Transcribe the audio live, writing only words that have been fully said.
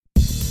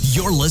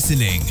You're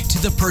listening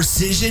to the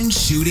Precision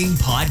Shooting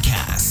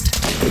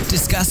Podcast,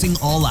 discussing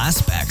all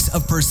aspects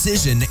of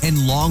precision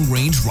and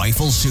long-range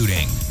rifle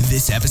shooting.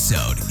 This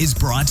episode is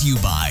brought to you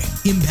by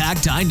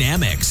Impact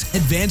Dynamics,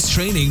 advanced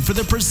training for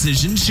the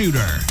precision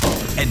shooter.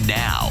 And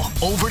now,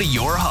 over to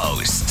your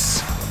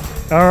hosts.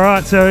 All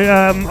right, so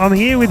I'm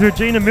here with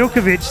Regina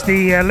Milkovic,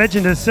 the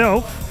legend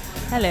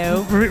herself.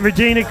 Hello.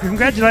 Regina,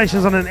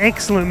 congratulations on an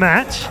excellent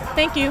match.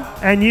 Thank you.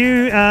 And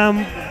you,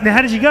 now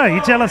how did you go? You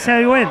tell us how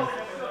you went.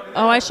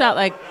 Oh, I shot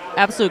like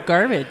absolute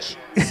garbage.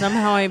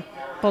 Somehow I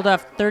pulled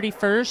off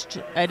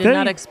 31st. I did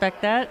not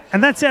expect that.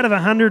 And that's out of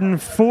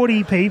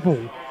 140 people.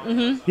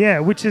 Mm-hmm. Yeah,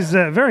 which is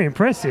very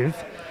impressive.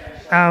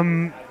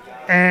 And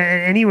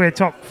anywhere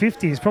top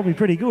 50 is probably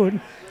pretty good.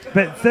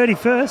 But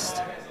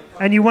 31st,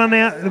 and you won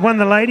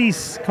the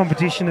ladies'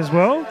 competition as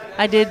well.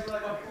 I did.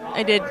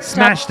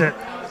 Smashed it.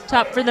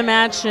 Top for the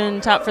match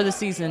and top for the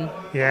season.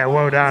 Yeah,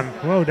 well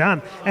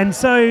done. And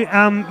so,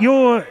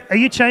 are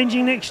you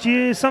changing next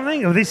year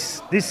something, or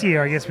this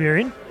year? I guess we're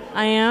in.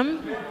 I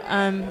am.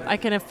 I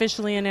can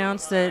officially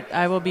announce that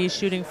I will be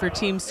shooting for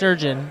Team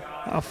Surgeon.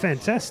 Oh,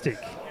 fantastic!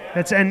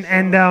 That's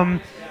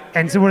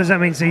and so what does that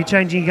mean? So you're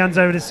changing your guns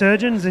over to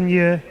Surgeons, and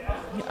you?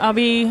 I'll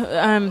be.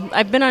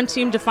 I've been on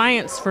Team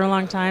Defiance for a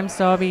long time,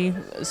 so I'll be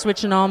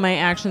switching all my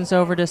actions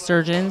over to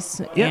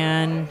Surgeons, yep.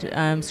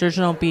 And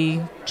Surgeon will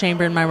be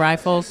chambering my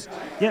rifles.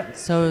 Yeah.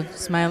 So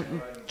it's my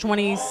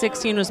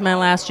 2016 was my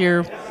last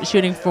year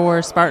shooting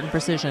for Spartan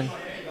Precision.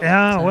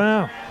 Oh,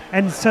 wow!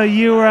 And so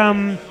you're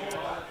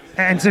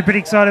and so pretty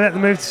excited about the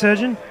move to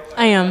Surgeon.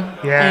 I am.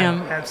 Yeah, I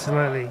am.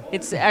 Absolutely.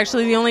 It's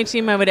actually the only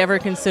team I would ever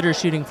consider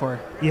shooting for.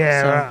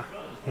 Yeah. So. Right.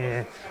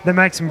 Yeah, they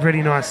make some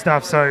pretty nice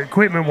stuff. So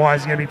equipment-wise,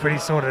 it's going to be pretty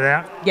sorted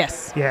out.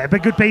 Yes. Yeah,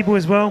 but good people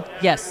as well.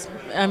 Yes.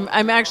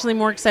 I'm actually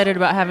more excited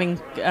about having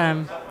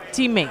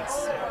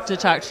teammates to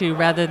talk to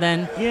rather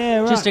than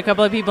just a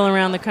couple of people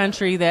around the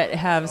country that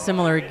have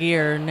similar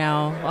gear.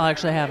 Now I'll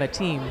actually have a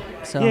team.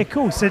 So. Yeah,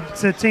 cool. So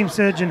Team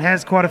Surgeon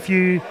has quite a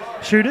few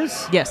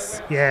shooters?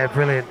 Yes. Yeah,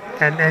 brilliant.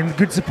 And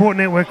good support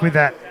network with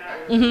that.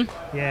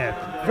 Mm-hmm.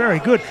 Yeah, very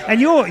good.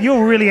 And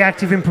you're really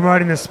active in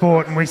promoting the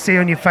sport, and we see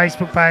on your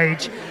Facebook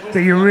page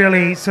that you're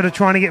really sort of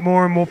trying to get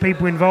more and more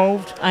people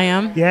involved. I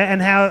am. Yeah, and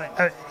how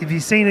have you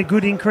seen a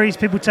good increase,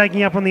 people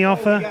taking up on the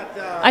offer?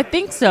 I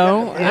think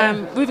so.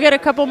 Yeah. We've got a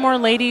couple more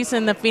ladies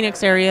in the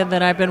Phoenix area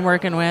that I've been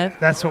working with.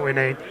 That's what we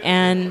need.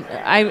 And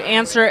I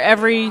answer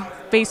every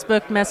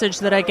Facebook message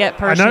that I get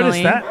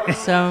personally. I noticed that.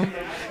 So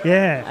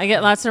yeah. I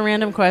get lots of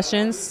random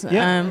questions.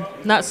 Yeah.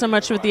 Not so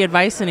much with the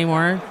advice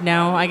anymore.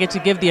 Now I get to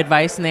give the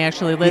advice and they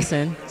actually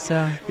listen.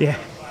 So yeah.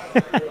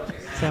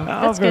 So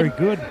that's very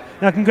good.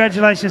 Now,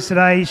 congratulations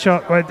today. You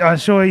shot. I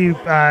saw you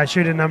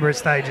shoot a number of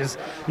stages.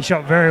 You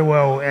shot very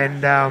well,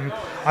 and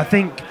I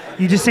think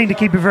you just seem to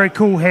keep a very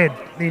cool head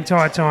the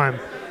entire time,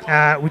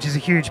 which is a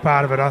huge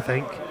part of it. I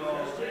think.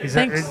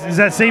 Does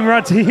that seem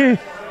right to you?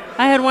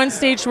 I had one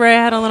stage where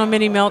I had a little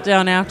mini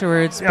meltdown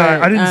afterwards. But,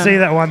 I didn't see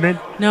that one then.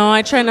 No,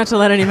 I try not to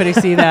let anybody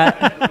see that.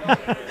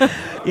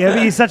 Yeah,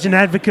 but you're such an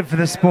advocate for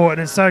the sport,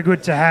 and it's so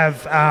good to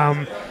have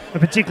a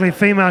particularly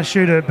female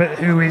shooter, but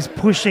who is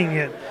pushing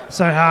it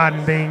so hard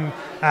and being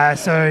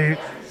so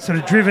sort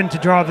of driven to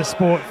drive the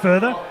sport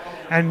further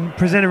and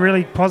present a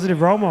really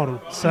positive role model.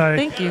 So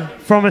thank you.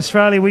 From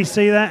Australia, we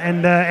see that,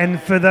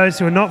 and for those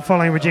who are not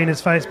following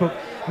Regina's Facebook,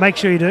 make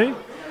sure you do,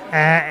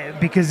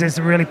 because there's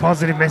some really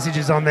positive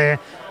messages on there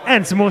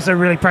and some also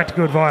really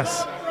practical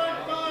advice.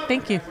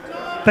 Thank you.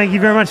 Thank you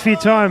very much for your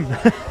time.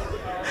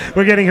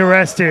 We're getting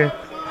harassed here.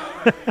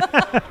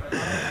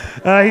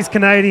 He's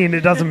Canadian,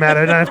 it doesn't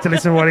matter. I don't have to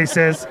listen to what he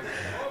says.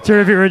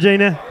 Terrific,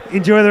 Regina.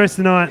 Enjoy the rest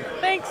of the night.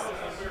 Thanks.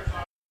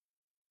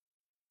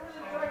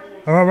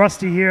 All right,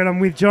 Rusty here, and I'm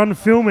with John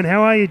Philman.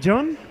 How are you,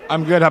 John?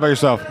 I'm good. How about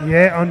yourself?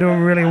 Yeah, I'm doing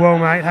really well,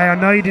 mate. Hey, I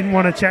know you didn't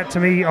want to chat to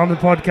me on the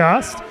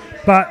podcast,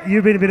 but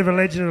you've been a bit of a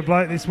legend of the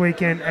bloke this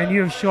weekend, and you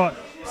have shot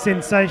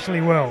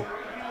sensationally well.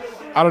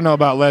 I don't know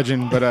about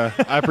legend, but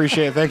I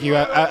appreciate it. Thank you.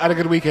 I had a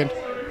good weekend.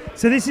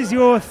 So this is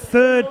your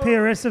third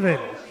PRS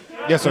event?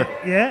 Yes, sir.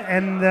 Yeah,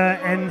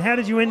 and how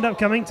did you end up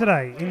coming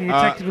today in your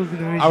tactical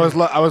division? I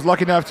was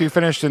lucky enough to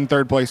finish in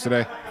third place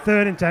today.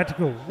 Third in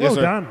tactical. Yes, well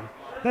sir.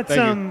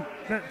 done.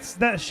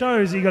 That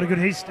shows you got a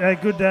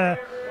good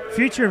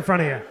future in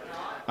front of you.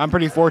 I'm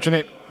pretty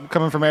fortunate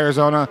coming from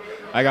Arizona.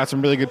 I got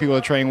some really good people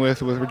to train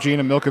with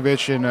Regina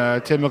Milkovic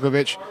and Tim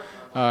Milkovic,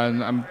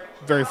 and I'm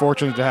very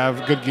fortunate to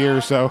have good gear.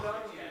 So.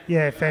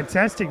 Yeah,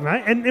 fantastic,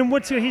 mate. And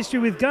what's your history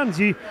with guns?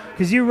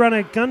 Because you run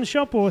a gun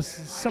shop or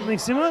something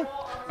similar?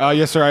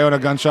 Yes, sir. I own a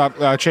gun shop,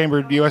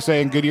 Chambered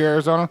USA in Goodyear,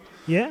 Arizona.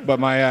 Yeah. But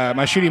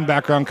my shooting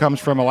background comes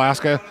from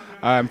Alaska.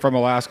 I'm from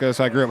Alaska,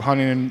 so I grew up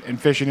hunting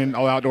and fishing and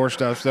all outdoor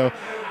stuff. So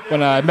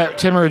when I met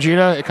Tim and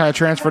Regina, it kind of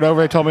transferred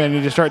over. They told me I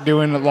needed to start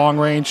doing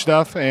long-range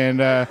stuff,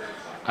 and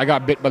I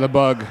got bit by the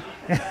bug.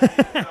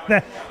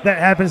 that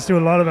happens to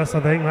a lot of us, I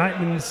think, mate.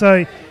 And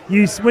so,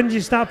 when did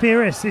you start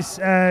PRS? This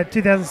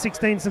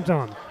 2016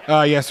 sometime?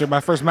 Yes, sir.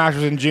 My first match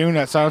was in June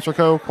at Silencer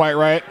Co. Quite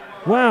right.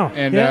 Wow.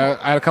 And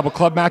I had a couple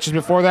club matches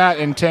before that,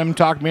 and Tim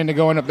talked me into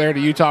going up there to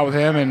Utah with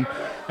him,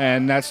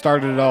 and that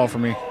started it all for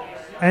me.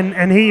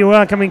 And here you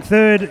are coming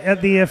third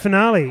at the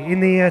finale in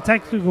the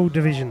tactical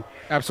division.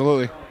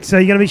 Absolutely. So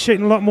you're going to be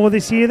shooting a lot more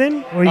this year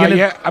then? Or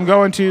Yeah, I'm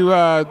going to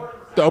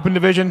the Open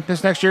Division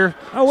this next year.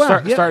 Oh,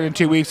 wow. Starting in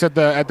 2 weeks at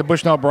the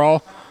Bushnell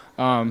Brawl.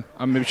 I'm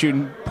going to be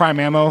shooting Prime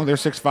Ammo. They're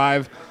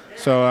 6.5,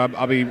 so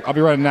I'll be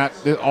running that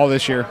all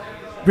this year.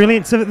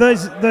 Brilliant. So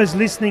those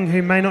listening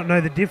who may not know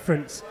the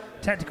difference,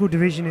 tactical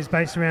division is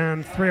based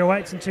around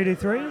 308s and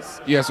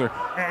 223s? Yes, sir.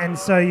 And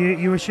so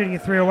you were shooting a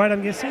 308,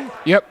 I'm guessing?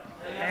 Yep.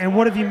 And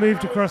what have you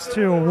moved across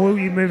to, or will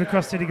you move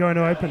across to go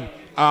into Open?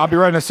 I'll be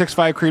running a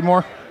 6.5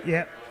 Creedmoor.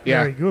 Yeah.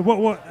 Yeah. Very good.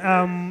 What?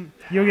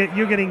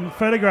 You're getting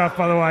photographed,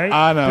 by the way.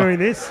 I know. Doing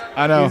this.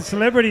 I know. You're a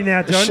celebrity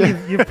now,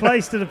 John. You've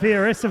placed at a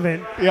PRS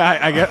event. Yeah,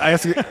 I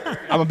guess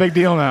I'm a big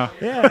deal now.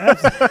 Yeah,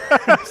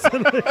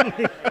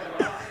 absolutely.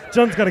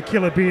 John's got a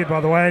killer beard,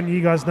 by the way, and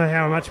you guys know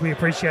how much we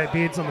appreciate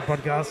beards on the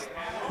podcast.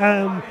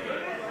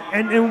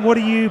 And what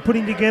are you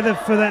putting together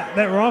for that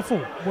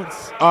rifle?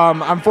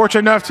 I'm fortunate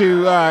enough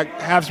to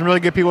have some really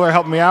good people that are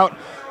helping me out.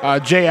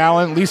 Jay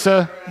Allen,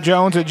 Lisa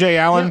Jones at Jay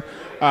Allen,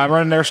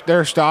 running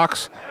their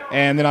stocks,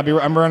 and then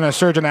I'm running a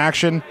Surgeon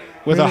Action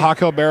with a Hawk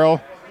Hill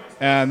barrel,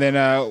 and then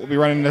we'll be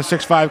running the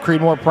 6.5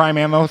 Creedmoor Prime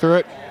Ammo through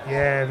it.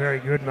 Yeah, very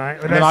good, mate.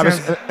 Well,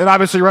 and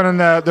obviously running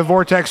the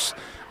Vortex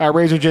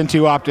Razor Gen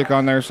 2 optic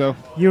on there. So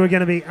you are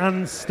going to be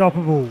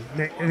unstoppable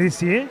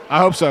this year. I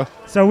hope so.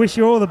 So I wish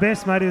you all the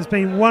best, mate. It's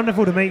been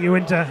wonderful to meet you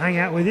and to hang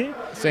out with you.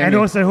 Same and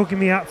here. Also hooking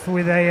me up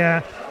with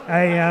a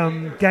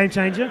game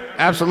changer.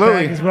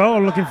 Absolutely. As well.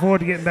 I'm looking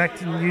forward to getting back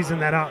to using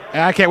that up.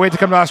 And I can't wait to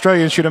come to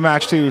Australia and shoot a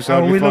match too.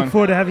 So we look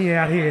forward to having you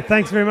out here.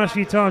 Thanks very much for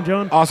your time,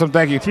 John. Awesome.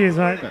 Thank you. Cheers,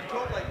 mate.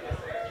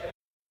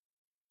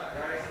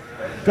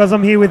 Guys,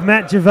 I'm here with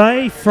Matt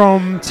Gervais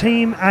from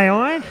Team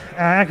AI,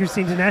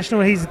 Accuracy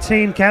International. He's the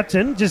team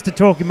captain, just to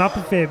talk him up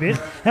a fair bit.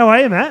 How are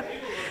you, Matt?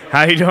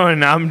 How you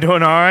doing? I'm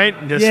doing all right.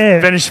 Just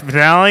finished the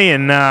finale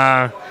and,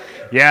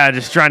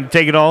 just trying to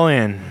take it all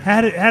in.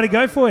 How'd it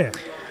go for you?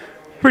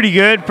 Pretty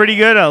good.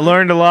 I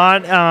learned a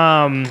lot.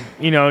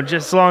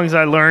 Just as long as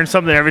I learn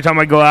something every time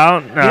I go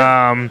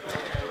out,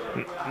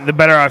 the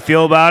better I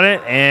feel about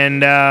it.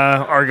 And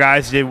our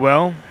guys did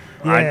well.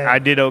 Yeah. I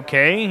did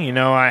okay.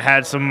 I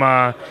had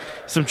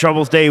some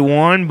troubles day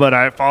one, but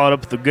I followed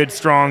up with a good,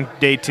 strong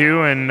day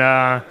two, and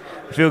I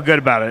feel good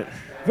about it.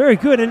 Very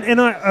good.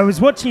 And I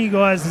was watching you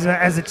guys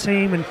as a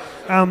team, and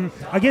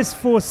I guess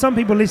for some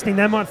people listening,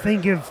 they might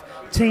think of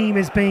team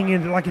as being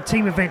in like a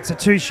team event, so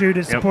two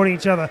shooters supporting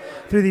each other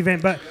through the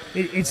event, but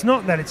it's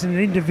not that. It's an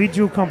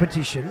individual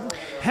competition.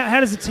 How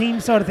does the team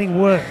side of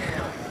thing work?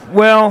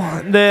 Well,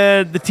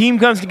 the team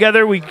comes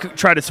together. We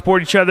try to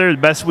support each other the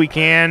best we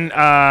can.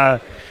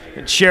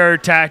 Share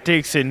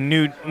tactics and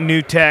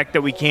new tech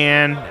that we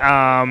can.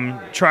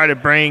 Try to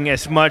bring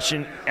as much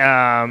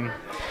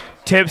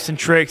tips and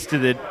tricks to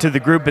the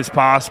group as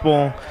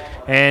possible,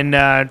 and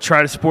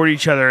try to support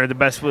each other the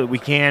best way we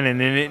can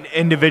in an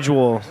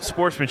individual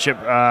sportsmanship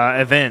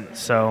event.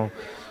 So.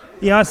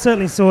 Yeah, I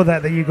certainly saw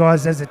that you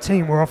guys as a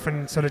team were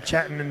often sort of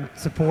chatting and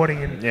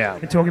supporting and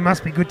talking. It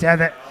must be good to have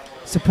that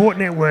support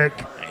network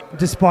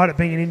despite it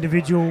being an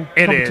individual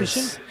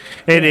competition.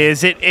 It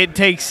is. It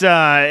takes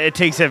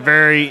a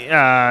very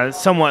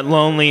somewhat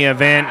lonely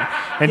event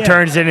and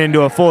turns it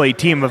into a fully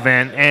team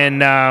event.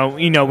 And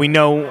we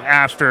know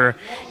after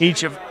each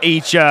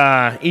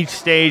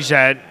stage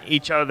that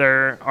each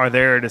other are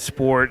there to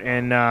support,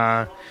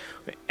 and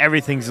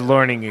everything's a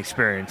learning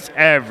experience.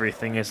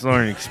 Everything is a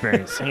learning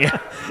experience. Yeah.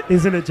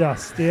 Isn't it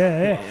just?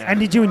 Yeah. And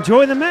did you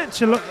enjoy the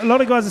match? A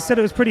lot of guys have said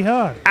it was pretty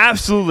hard.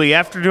 Absolutely.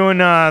 After doing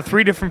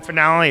 3 different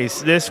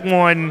finales, this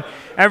one,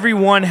 every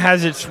one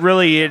has its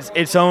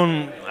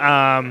own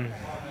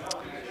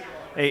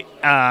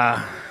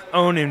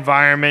own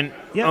environment,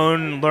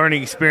 own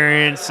learning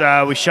experience.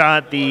 We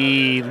shot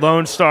the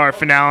Lone Star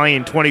finale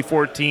in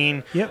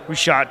 2014. Yep. We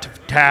shot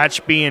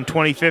Tehachapi in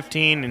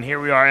 2015, and here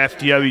we are,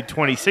 FTW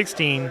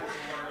 2016.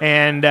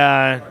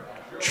 And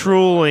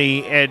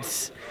truly,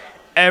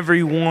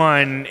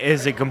 everyone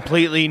is a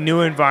completely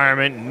new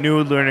environment,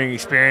 new learning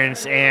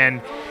experience, and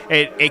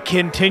it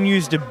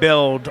continues to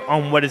build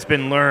on what has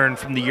been learned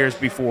from the years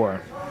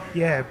before.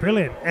 Yeah,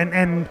 brilliant.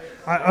 And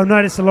I've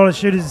noticed a lot of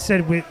shooters have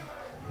said with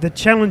the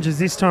challenges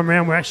this time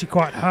around were actually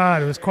quite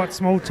hard. It was quite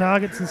small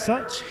targets and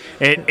such.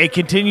 It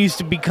continues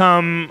to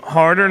become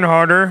harder and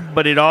harder,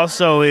 but it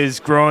also is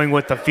growing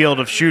with the field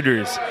of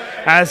shooters.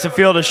 As the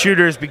field of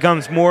shooters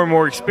becomes more and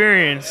more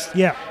experienced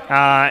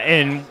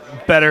and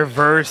better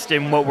versed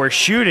in what we're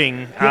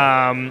shooting,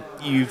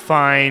 you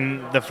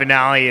find the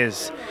finale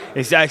is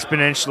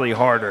exponentially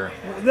harder.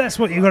 That's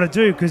what you got to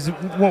do, because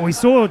what we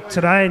saw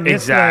today and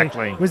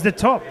yesterday was the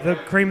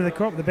cream of the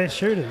crop, the best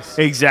shooters.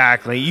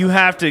 Exactly. You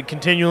have to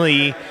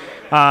continually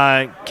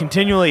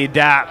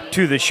adapt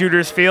to the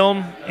shooter's field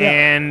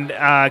and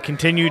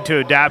continue to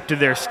adapt to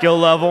their skill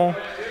level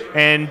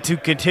and to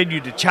continue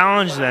to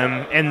challenge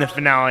them in the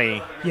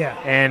finale. Yeah.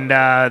 And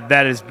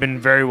that has been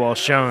very well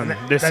shown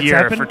this year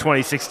happened? for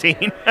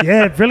 2016.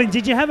 Yeah, brilliant.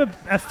 Did you have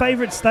a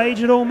favourite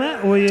stage at all,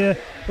 Matt,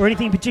 or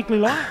anything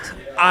particularly liked?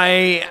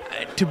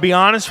 To be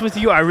honest with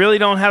you, I really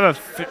don't have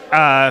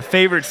a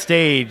favorite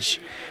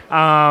stage.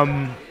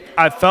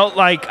 I felt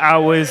like I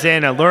was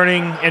in a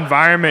learning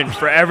environment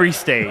for every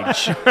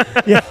stage.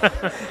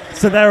 Yeah.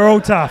 So they were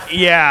all tough.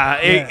 Yeah,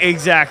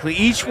 exactly.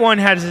 Each one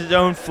has its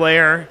own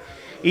flair.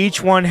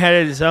 Each one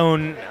had its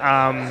own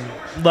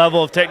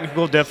level of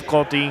technical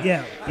difficulty.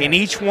 Yeah. And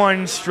each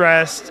one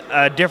stressed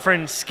a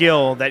different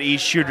skill that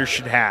each shooter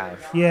should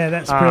have. Yeah,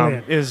 that's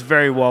brilliant. It was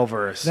very well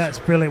versed. That's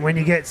brilliant when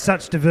you get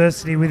such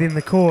diversity within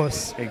the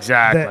course.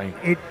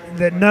 Exactly.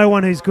 That no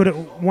one who's good at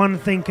one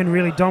thing can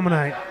really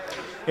dominate.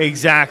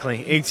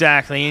 Exactly.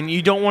 And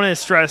you don't want to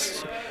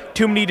stress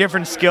too many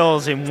different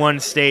skills in one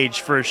stage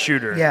for a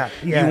shooter. Yeah.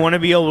 You want to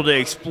be able to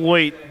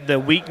exploit the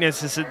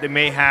weaknesses that they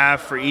may have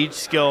for each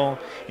skill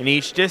in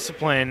each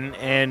discipline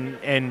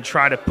and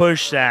try to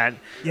push that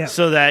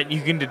so that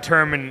you can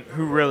determine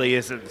who really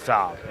is at the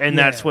top. And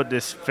that's what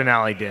this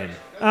finale did.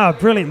 Oh,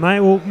 brilliant, mate.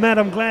 Well, Matt,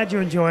 I'm glad you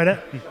enjoyed it.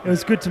 It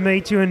was good to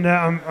meet you, and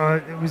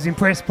I was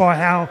impressed by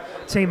how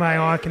Team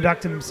AI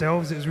conducted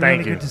themselves. It was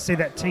really good to see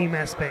that team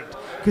aspect.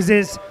 Because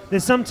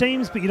there's some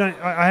teams, but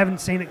I haven't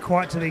seen it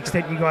quite to the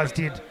extent you guys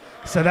did.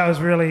 So that was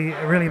really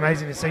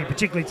amazing to see,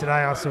 particularly today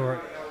I saw it.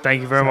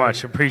 Thank you very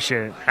much.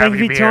 Appreciate it. Thank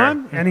you for your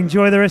time, and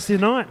enjoy the rest of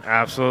the night.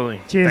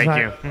 Absolutely. Cheers,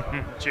 Thank mate.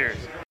 you. Cheers.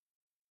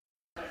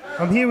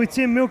 I'm here with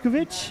Tim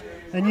Milkovich,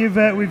 and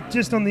we've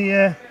just on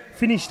the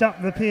finished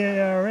up the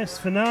PARS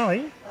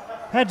finale.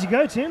 How'd you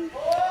go, Tim?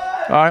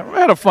 I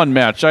had a fun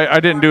match.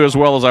 I didn't do as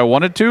well as I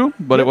wanted to,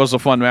 but it was a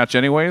fun match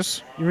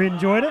anyways. You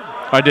enjoyed it?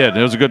 I did.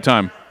 It was a good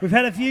time. We've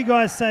had a few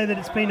guys say that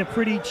it's been a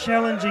pretty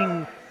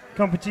challenging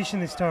competition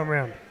this time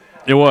around.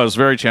 It was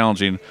very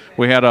challenging.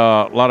 We had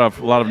a lot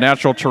of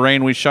natural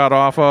terrain we shot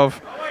off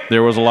of.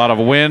 There was a lot of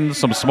wind,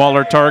 some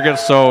smaller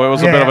targets, so it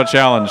was a bit of a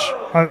challenge.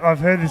 I've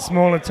heard the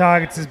smaller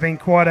targets has been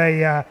quite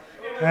a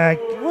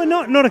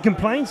not a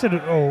complaint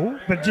at all,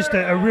 but just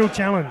a real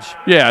challenge.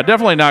 Yeah,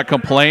 definitely not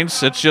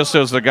complaints. It's just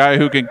as the guy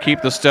who can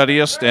keep the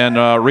steadiest and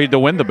read the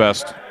wind the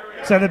best.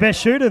 So the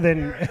best shooter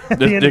then.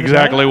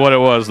 Exactly what it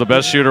was. The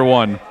best shooter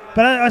won.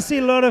 But I see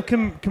a lot of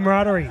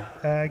camaraderie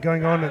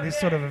going on at this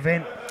sort of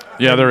event.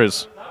 Yeah, there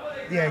is.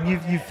 Yeah, and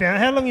you've found.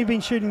 How long have you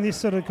been shooting this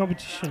sort of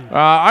competition?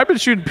 I've been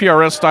shooting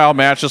PRS style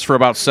matches for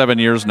about 7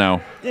 years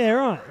now. Yeah,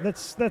 right.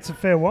 That's a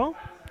fair while.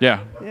 Yeah.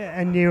 Yeah,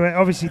 and you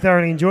obviously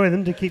thoroughly enjoy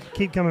them to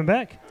keep coming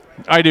back.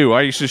 I do.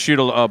 I used to shoot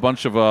a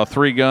bunch of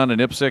 3-gun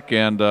and IPSC,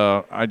 and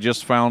I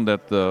just found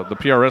that the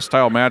PRS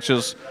style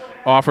matches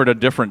offered a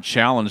different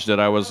challenge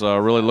that I was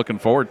really looking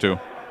forward to.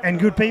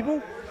 And good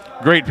people?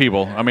 Great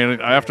people. I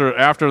mean,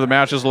 after the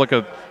matches, look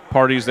at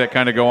parties that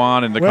kind of go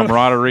on and the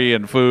camaraderie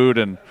and food,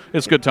 and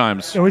it's good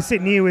times. So we're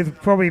sitting here with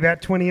probably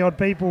about 20-odd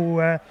people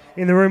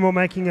in the room all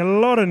making a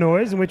lot of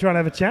noise, and we're trying to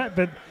have a chat,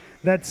 but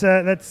that's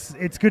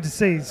it's good to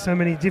see so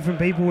many different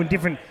people and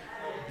different,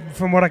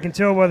 from what I can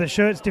tell by the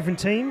shirts, different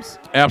teams.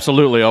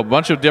 Absolutely. A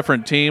bunch of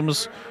different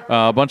teams,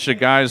 a bunch of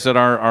guys that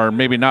are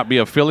maybe not be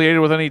affiliated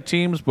with any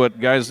teams, but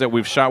guys that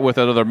we've shot with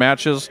at other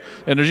matches,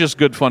 and they're just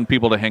good, fun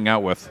people to hang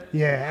out with.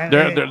 Yeah.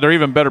 They're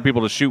even better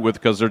people to shoot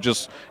with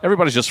because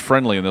everybody's just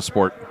friendly in this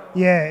sport.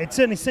 Yeah, it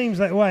certainly seems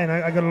that way, and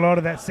I got a lot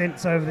of that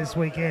sense over this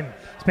weekend.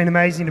 It's been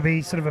amazing to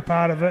be sort of a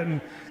part of it,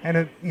 and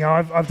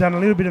I've done a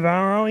little bit of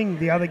ROing.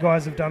 The other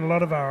guys have done a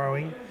lot of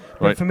ROing.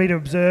 But right. For me to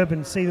observe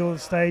and see all the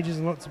stages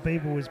and lots of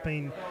people has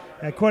been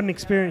quite an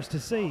experience to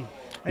see.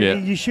 Yeah. Are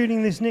you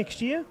shooting this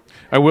next year?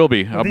 I will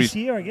be. This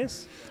year, I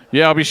guess.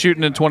 Yeah, I'll be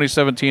shooting in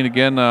 2017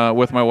 again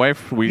with my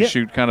wife. We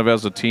shoot kind of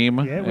as a team.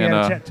 Yeah, we had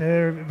a chat to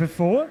her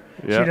before.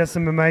 Yeah. She does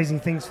some amazing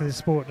things for the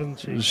sport, doesn't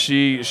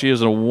she? She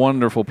is a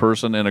wonderful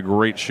person and a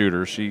great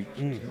shooter. She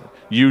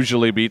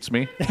usually beats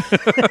me.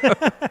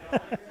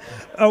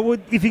 Well,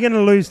 if you're going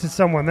to lose to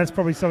someone, that's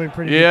probably something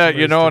pretty. Yeah,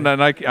 good to lose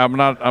to.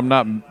 I'm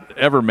not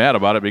ever mad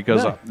about it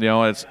because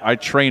I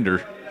trained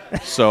her.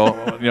 So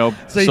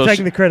So you're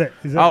taking the credit?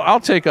 Is that I'll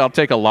take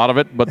a lot of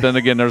it, but then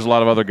again, there's a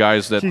lot of other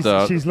guys that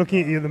she's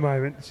looking at you at the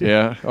moment.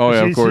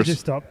 Of course. She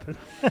just stopped.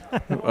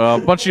 A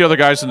bunch of the other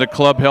guys in the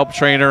club helped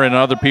train her, and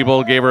other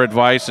people gave her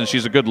advice. And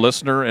she's a good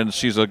listener, and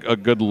she's a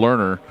good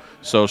learner.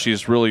 So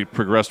she's really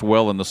progressed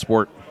well in the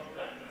sport.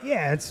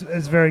 Yeah, it's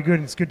very good.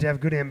 It's good to have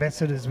good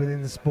ambassadors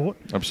within the sport.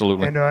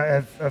 Absolutely. And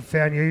I've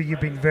found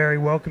you've been very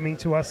welcoming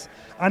to us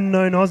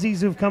unknown Aussies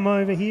who've come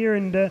over here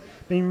and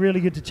been really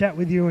good to chat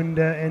with you. And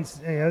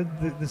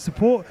the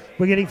support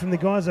we're getting from the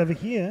guys over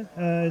here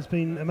has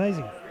been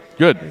amazing.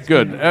 Good.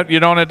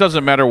 And it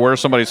doesn't matter where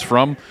somebody's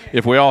from.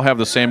 If we all have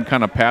the same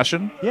kind of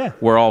passion,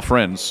 we're all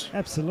friends.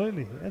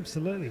 Absolutely.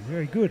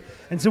 Very good.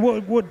 And so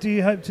what do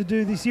you hope to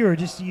do this year, or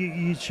just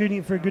you shooting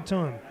it for a good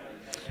time?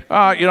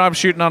 I'm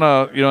shooting on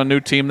a new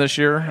team this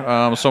year,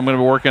 so I'm going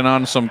to be working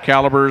on some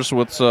calibers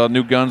with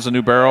new guns and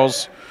new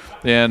barrels,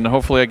 and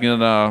hopefully I can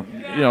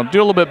do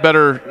a little bit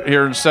better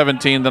here in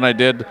 17 than I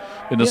did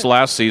in this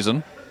last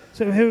season.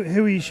 So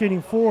who are you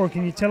shooting for?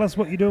 Can you tell us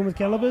what you're doing with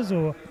calibers?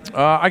 Or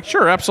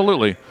Sure,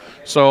 absolutely.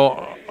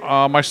 So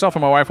myself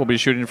and my wife will be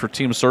shooting for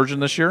Team Surgeon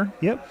this year.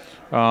 Yep.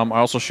 I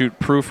also shoot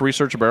Proof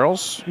Research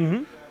barrels.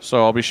 Mm-hmm.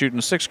 So I'll be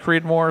shooting 6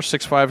 Creedmoor,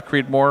 6.5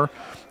 Creedmoor,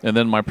 and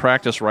then my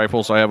practice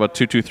rifles, I have a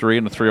 223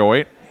 and a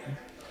 308.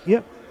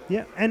 Yep.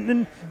 Yeah, and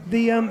then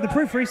the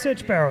Proof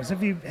Research barrels.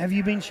 Have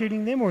you been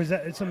shooting them, or is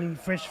that something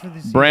fresh for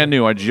this? Brand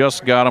new. I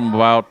just got them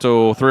about 3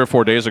 or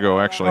 4 days ago,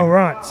 actually. Oh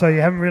right, so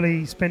you haven't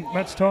really spent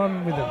much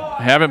time with them.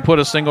 Haven't put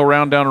a single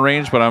round down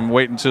range, but I'm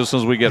waiting until as soon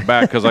as we get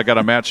back because I got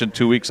a match in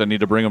 2 weeks. I need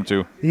to bring them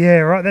to.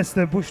 Yeah, right. That's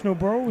the Bushnell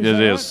Brawl. It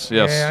is. Right?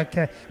 Yes. Yeah.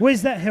 Okay.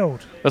 Where's that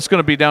held? That's going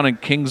to be down in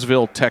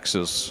Kingsville,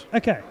 Texas.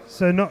 Okay,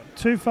 so not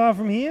too far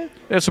from here.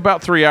 It's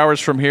about 3 hours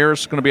from here.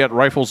 It's going to be at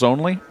Rifles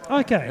Only.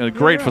 Okay. A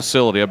great right.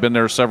 facility. I've been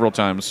there several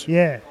times.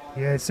 Yeah.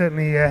 Yeah, it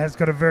certainly has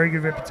got a very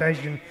good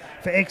reputation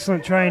for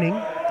excellent training.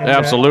 And,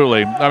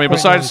 Absolutely. I mean,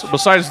 great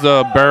besides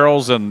the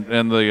barrels and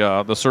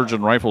the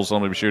Surgeon rifles I'm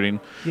going to be shooting,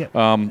 Yeah.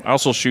 I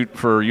also shoot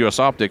for U.S.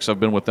 Optics. I've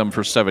been with them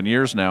for 7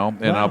 years now,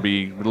 and Wow. I'll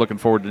be looking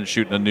forward to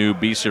shooting a new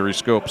B-Series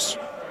scopes.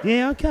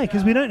 Yeah, okay,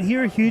 because we don't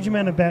hear a huge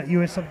amount about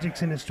US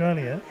Optics in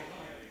Australia.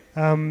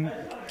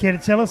 Care to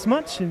tell us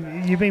much?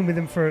 And you've been with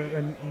them for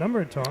a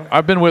number of times.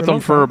 I've been with a them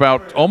long for time.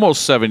 about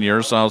almost 7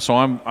 years, so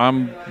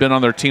I'm been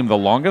on their team the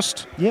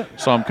longest. Yep.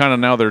 So I'm kind of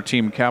now their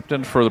team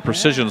captain for the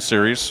Precision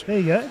Series. There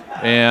you go.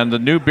 And the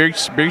new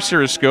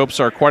B-Series scopes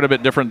are quite a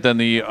bit different than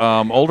the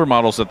older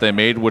models that they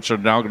made, which are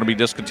now going to be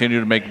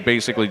discontinued to make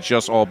basically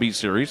just all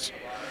B-Series.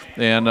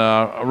 And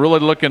really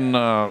looking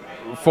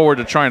forward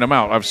to trying them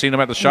out. I've seen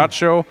them at the SHOT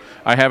Show.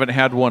 I haven't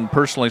had one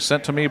personally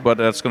sent to me, but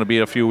that's going to be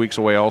a few weeks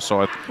away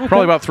also.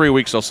 Probably about 3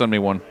 weeks they'll send me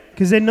one.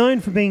 Because they're known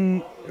for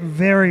being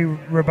very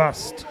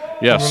robust.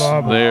 Yes,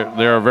 and reliable.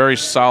 they're a very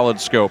solid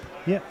scope.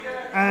 Yep.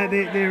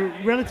 They're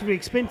relatively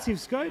expensive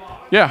scope.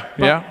 Yeah,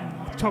 but yeah.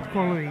 Top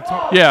quality.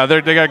 Top. Yeah,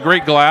 they got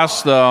great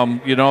glass. They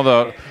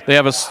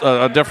have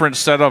a different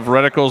set of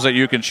reticles that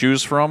you can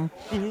choose from.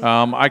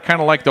 Mm-hmm. I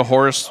kind of like the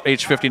Horus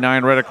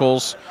H59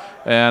 reticles,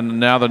 and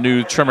now the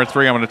new Trimmer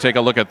 3. I'm going to take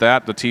a look at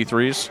that, the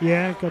T3s.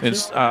 Yeah, gotcha.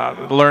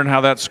 And learn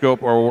how that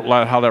scope or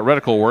how that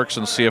reticle works,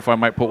 and see if I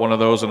might put one of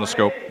those in the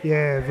scope.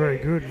 Yeah, very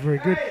good, very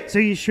good. So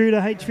you shoot a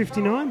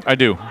H59? I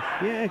do.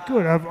 Yeah,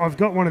 good. I've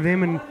got one of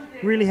them and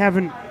really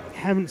haven't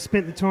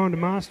spent the time to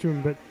master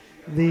them, but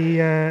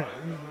the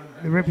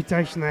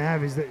reputation they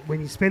have is that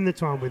when you spend the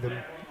time with them,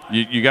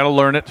 You got to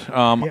learn it.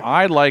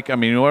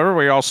 Whenever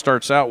we all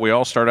start out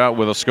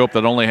with a scope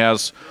that only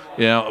has,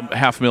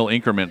 half mil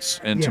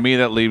increments, and to me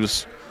that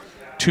leaves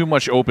too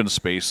much open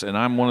space. And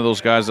I'm one of those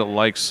guys that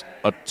likes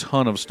a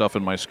ton of stuff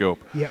in my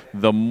scope. Yep.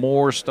 The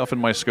more stuff in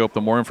my scope,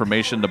 the more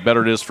information, the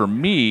better it is for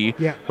me.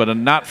 Yep. But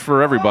not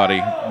for everybody.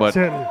 But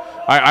certainly.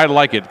 I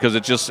like it because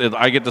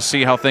I get to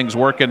see how things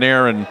work in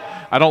there, and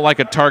I don't like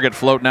a target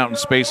floating out in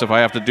space if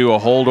I have to do a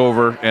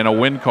holdover and a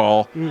wind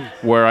call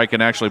where I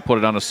can actually put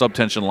it on a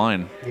subtension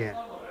line.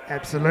 Yeah,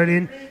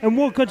 absolutely. And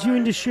what got you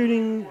into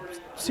shooting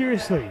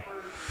seriously?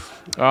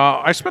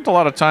 I spent a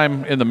lot of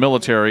time in the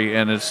military,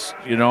 and it's,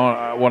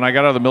 when I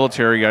got out of the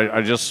military,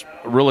 I just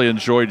really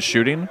enjoyed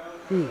shooting,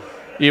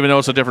 even though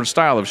it's a different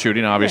style of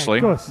shooting, obviously.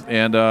 Yeah, of course.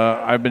 And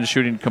I've been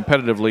shooting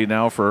competitively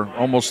now for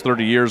almost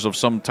 30 years of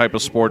some type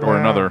of sport or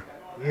another.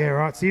 Yeah,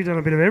 right. So you've done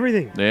a bit of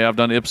everything. Yeah, I've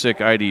done IPSC,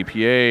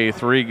 IDPA,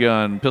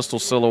 3-gun, pistol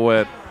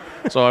silhouette.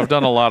 So I've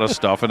done a lot of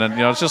stuff, and then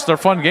they're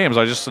fun games.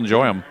 I just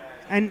enjoy them.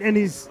 And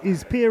is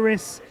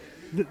PRS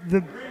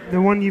the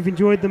one you've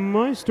enjoyed the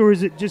most, or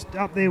is it just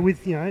up there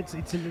with it's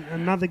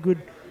another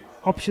good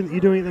option that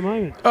you're doing at the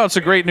moment? Oh, it's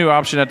a great new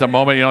option at the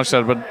moment. Like I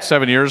said, I've been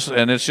 7 years,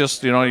 and it's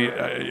just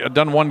I've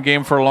done one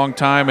game for a long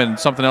time, and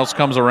something else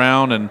comes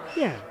around, and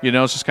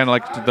it's just kind of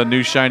like the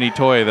new shiny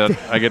toy that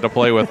I get to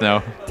play with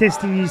now.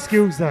 Testing your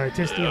skills though,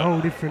 testing a whole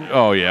different.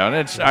 Oh yeah,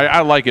 and I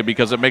like it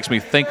because it makes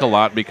me think a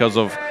lot because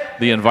of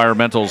the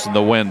environmentals and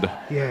the wind.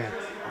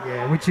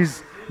 Yeah, which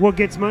is what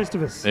gets most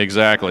of us.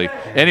 Exactly.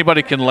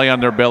 Anybody can lay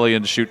on their belly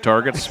and shoot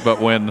targets, but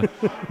when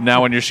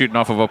you're shooting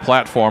off of a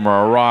platform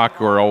or a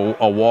rock or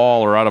a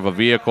wall or out of a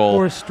vehicle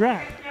or a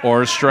strap,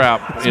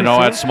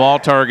 at small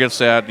targets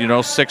at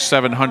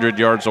 600-700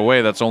 yards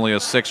away, that's only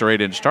a 6 or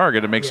 8 inch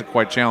target. It makes it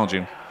quite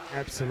challenging.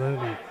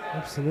 Absolutely.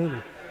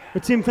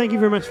 But Tim, thank you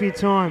very much for your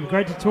time.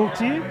 Great to talk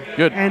to you.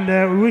 Good.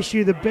 And we wish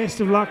you the best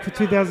of luck for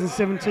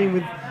 2017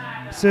 with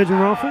Surgeon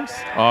Rifles.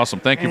 Awesome.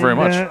 Thank you very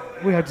much.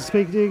 We hope to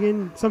speak to you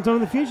again sometime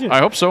in the future. I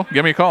hope so.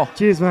 Give me a call.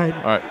 Cheers, mate.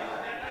 All right.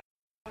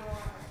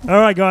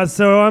 All right, guys.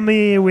 So I'm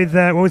here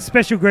with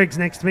Special Greg's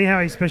next to me. How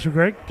are you, Special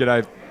Greg?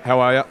 G'day. How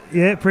are you?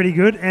 Yeah, pretty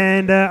good.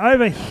 And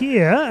over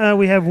here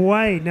we have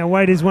Wade. Now,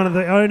 Wade is one of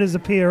the owners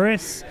of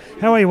PRS.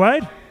 How are you,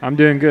 Wade? I'm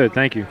doing good,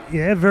 thank you.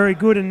 Yeah, very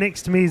good. And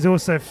next to me is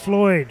also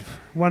Floyd,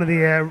 one of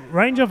the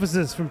range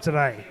officers from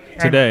today.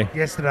 Today. And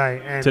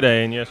yesterday. And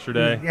today and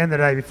yesterday. And the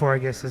day before, I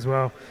guess, as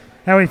well.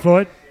 How are you,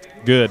 Floyd?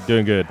 Good,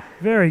 doing good.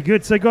 Very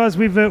good. So, guys,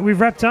 we've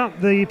wrapped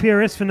up the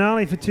PRS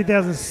finale for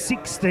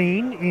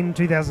 2016 in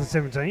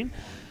 2017,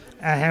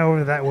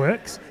 however that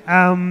works.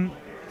 Wade,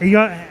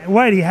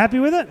 are you happy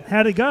with it?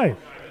 How'd it go?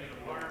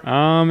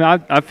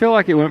 I feel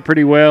like it went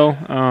pretty well.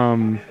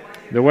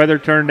 The weather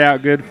turned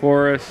out good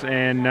for us,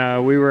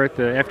 and we were at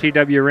the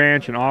FTW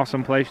Ranch, an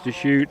awesome place to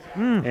shoot,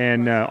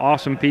 and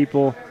awesome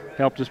people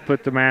helped us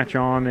put the match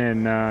on,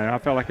 and I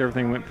felt like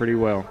everything went pretty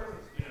well.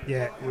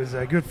 Yeah, it was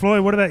good.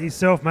 Floyd, what about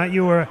yourself, mate?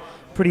 You were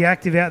pretty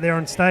active out there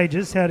on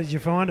stages. How did you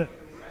find it?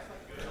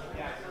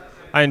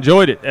 I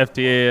enjoyed it. That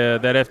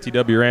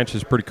FTW Ranch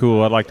is pretty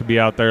cool. I'd like to be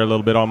out there a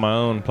little bit on my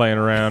own, playing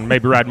around,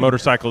 maybe riding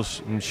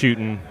motorcycles and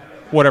shooting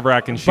whatever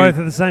I can shoot. Both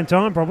at the same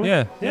time, probably?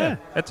 Yeah.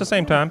 At the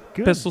same time.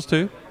 Good. Pistols,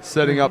 too.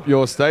 Setting up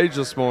your stage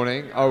this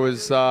morning, I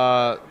was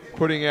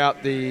putting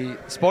out the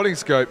spotting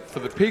scope for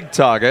the pig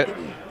target,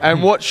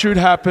 and what should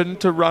happen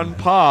to run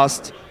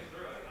past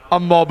a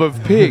mob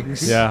of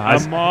pigs?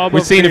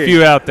 We've seen a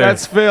few out there.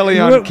 That's fairly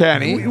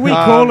uncanny. We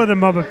call it a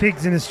mob of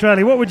pigs in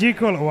Australia. What would you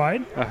call it,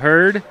 Wade? A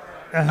herd?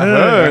 A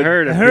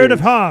herd of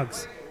pigs.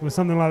 hogs, or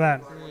something like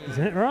that. Is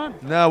that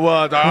right? No,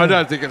 well, I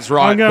don't think it's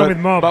right. I'm going but, with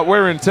mob. But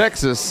we're in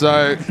Texas,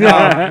 so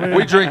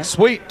we drink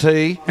sweet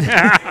tea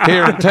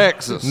here in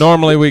Texas.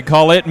 Normally we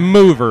call it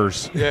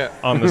movers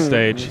on the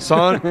stage.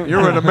 Son,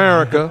 you're in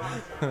America.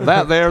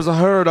 That there's a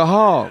herd of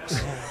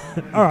hogs.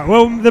 All right,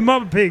 well, the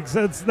mob of pigs,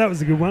 that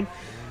was a good one.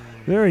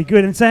 Very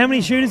good. And so how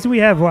many shooters do we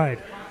have, Wade?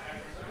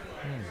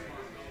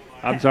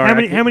 I'm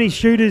sorry. How many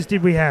shooters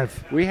did we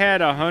have? We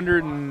had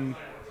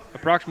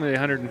approximately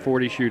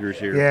 140 shooters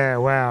here. Yeah,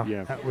 wow.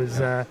 Yeah. That was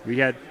We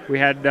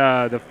had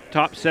the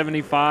top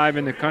 75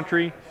 in the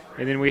country,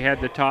 and then we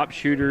had the top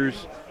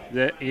shooters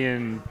that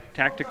in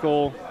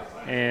tactical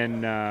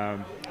and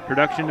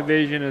production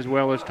division, as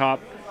well as top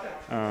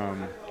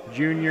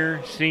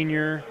junior,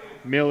 senior,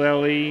 mil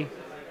LE,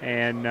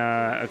 and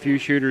a few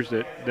shooters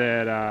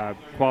that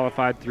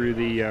qualified through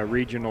the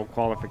regional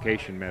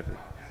qualification method.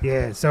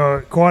 yeah,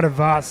 so quite a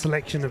vast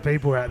selection of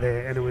people out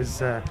there, and it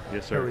was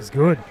Yes, sir. It was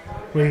good.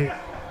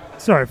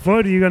 Sorry,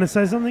 Floyd, are you going to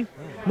say something?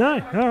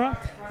 No, all right.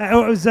 I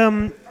was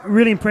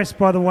really impressed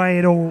by the way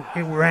it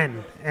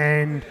ran,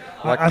 and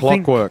Like I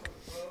think, clockwork.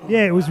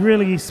 yeah, it was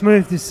really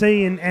smooth to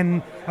see,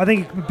 and I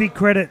think a big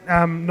credit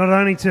not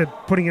only to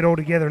putting it all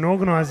together and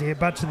organising it,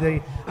 but to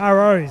the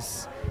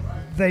ROs.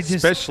 They just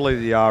Especially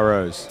the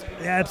ROs.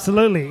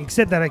 absolutely,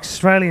 except that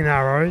Australian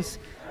ROs,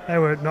 they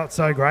were not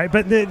so great,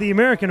 but the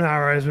American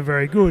ROs were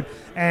very good,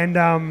 and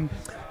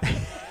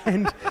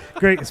and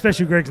Greg,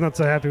 especially Greg's not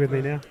so happy with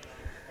me now.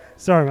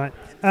 Sorry, mate.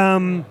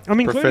 I'm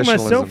including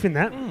myself in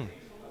that.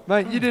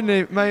 Mate, we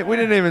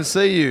didn't even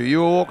see you.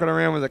 You were walking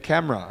around with a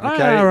camera.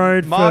 Okay, I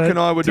RO'd Mark for and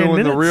I were 10 doing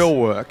the minutes. real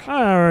work.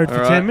 I RO'd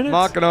for All 10 right? minutes.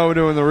 Mark and I were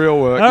doing the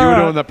real work. All You were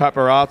right. doing the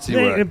paparazzi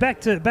Yeah,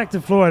 work. back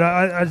to Floyd.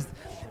 I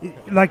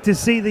like to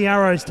see the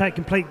ROs take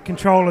complete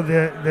control of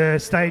the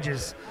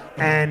stages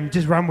and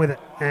just run with it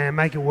and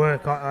make it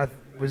work. I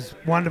was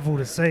wonderful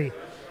to see.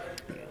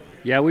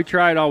 Yeah, we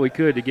tried all we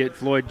could to get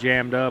Floyd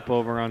jammed up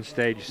over on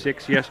stage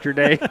 6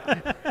 yesterday,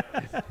 but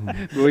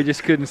we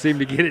just couldn't seem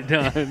to get it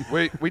done.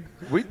 We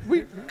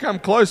come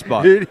close,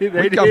 bud. They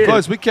We come did.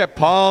 close. We kept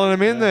piling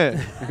them in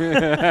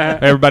there.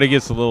 Everybody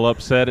gets a little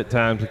upset at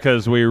times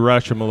because we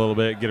rush them a little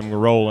bit, get them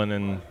rolling,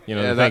 and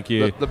thank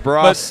you. The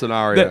brass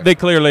scenario. They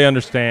clearly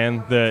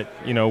understand that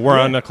we're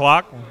on the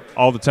clock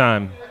all the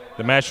time.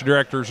 The master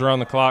directors are on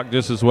the clock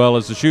just as well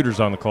as the shooters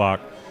on the clock,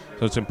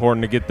 so it's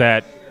important to get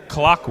that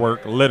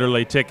clockwork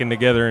literally ticking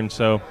together. And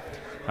so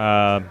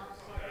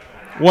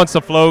once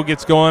the flow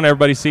gets going,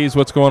 everybody sees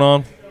what's going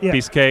on. Yeah.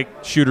 Piece of cake.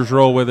 Shooters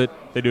roll with it.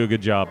 They do a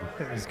good job.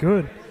 That was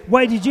good.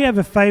 Wade, did you have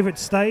a favourite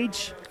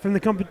stage from the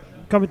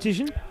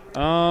competition?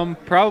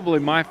 Probably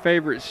my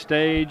favorite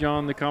stage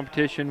on the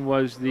competition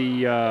was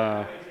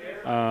the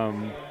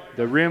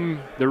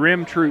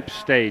rim troops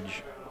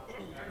stage.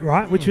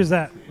 Right, which was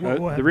that? What The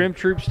happened? rim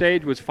troop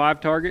stage was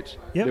 5 targets.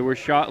 Yep. They were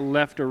shot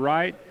left or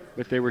right,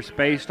 but they were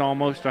spaced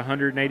almost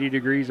 180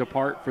 degrees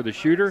apart for the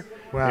shooter.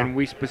 Wow. And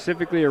we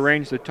specifically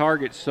arranged the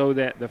targets so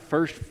that the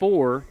first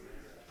 4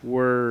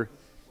 were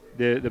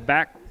the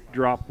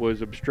backdrop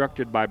was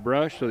obstructed by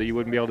brush, so that you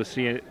wouldn't be able to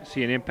see an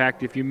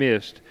impact if you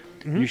missed.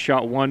 Mm-hmm. You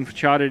shot 1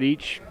 shot at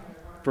each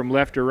from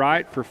left or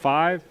right for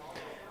 5.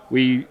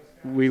 We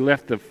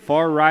left the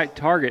far right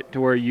target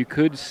to where you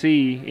could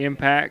see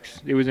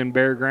impacts. It was in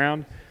bare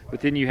ground. But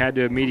then you had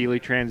to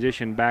immediately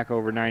transition back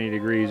over 90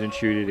 degrees and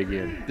shoot it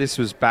again. This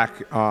was back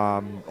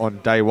on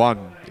day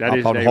one That up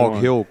is on day Hog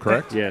one. Hill,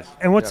 correct? Yes.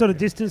 And what sort of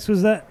distance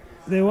was that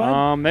there,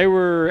 Wade? They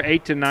were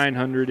 800 to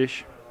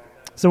 900-ish.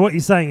 So what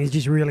you're saying is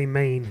just really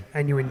mean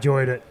and you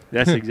enjoyed it.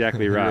 That's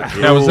exactly right.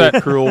 Now, was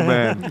that Cruel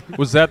man.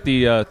 Was that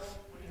the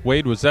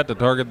Wade? Was that the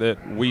target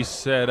that we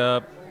set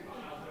up,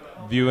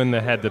 viewing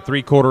that had the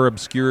 3/4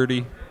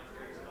 obscurity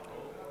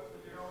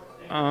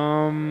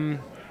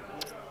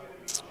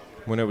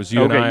when it was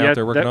you and I out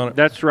there working on it?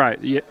 That's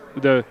right. Yeah,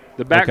 the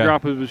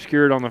backdrop was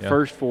obscured on the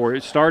first 4.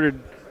 It started,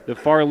 the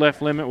far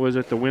left limit was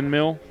at the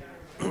windmill,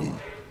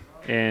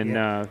 and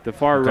the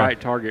far right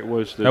target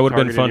was the That would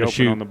have been target fun in the to open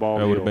shoot. on the ball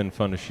That would hill. have been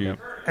fun to shoot.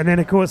 And then,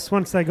 of course,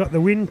 once they got the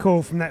wind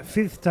call from that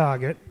 5th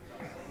target,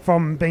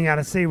 from being able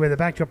to see where the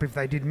backdrop, if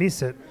they did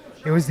miss it,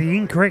 it was the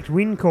incorrect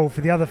wind call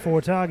for the other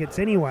 4 targets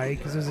anyway,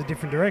 because it was a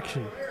different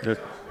direction.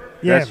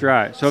 Yeah. That's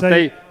right. So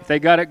if they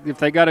got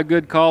a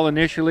good call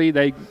initially,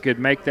 they could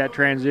make that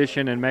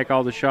transition and make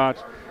all the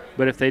shots.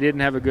 But if they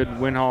didn't have a good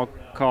wind haul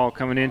call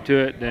coming into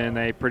it, then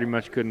they pretty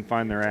much couldn't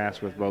find their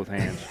ass with both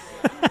hands.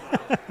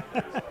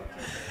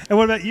 And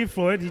what about you,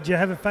 Floyd? Did you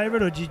have a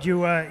favourite, or did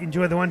you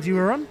enjoy the ones you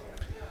were on?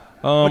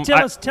 Well,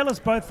 tell us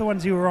both the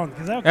ones you were on,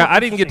 because I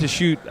didn't get to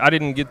shoot. I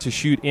didn't get to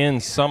shoot in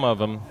some of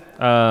them.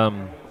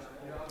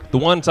 The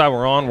ones I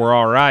were on were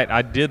all right.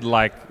 I did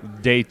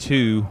like day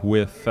 2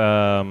 with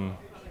the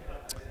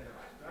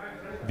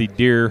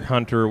Deer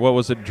Hunter. What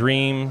was it?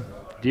 Dream.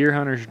 Deer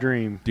Hunter's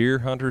Dream. Deer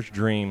Hunter's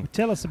Dream.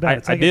 Tell us about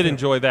it. I did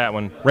enjoy that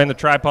one. Ran the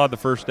tripod the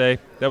first day.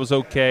 That was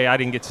okay. I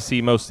didn't get to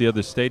see most of the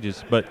other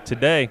stages. But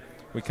today,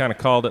 we kind of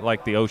called it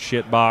like the oh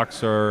shit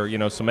box, or,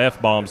 some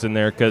F-bombs in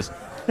there, because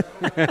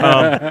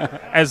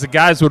as the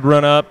guys would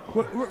run up,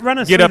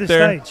 get up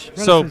there.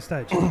 So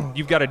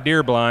you've got a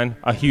deer blind,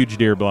 a huge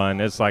deer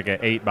blind. It's like an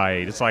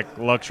 8x8. It's like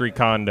luxury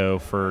condo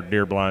for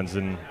deer blinds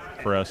and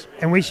for us.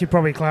 And we should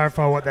probably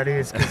clarify what that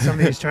is, because some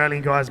of the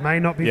Australian guys may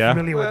not be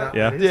familiar with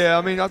that. Yeah,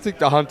 I mean, I think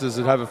the hunters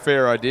would have a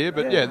fair idea,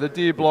 but the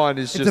deer blind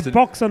is just a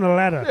box on a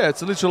ladder. Yeah,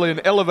 it's literally an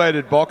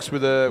elevated box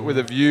with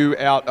a view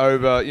out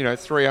over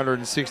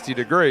 360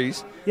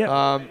 degrees.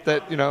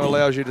 That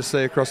allows you to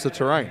see across the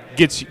terrain.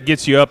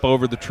 Gets you up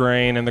over the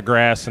terrain and the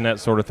grass and that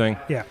sort of thing.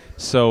 Yeah.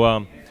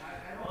 So,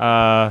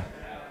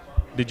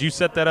 did you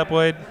set that up,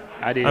 Wade?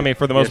 I did. I mean,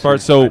 for the most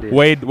part. So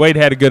Wade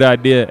had a good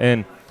idea,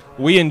 and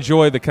we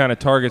enjoy the kind of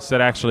targets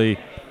that actually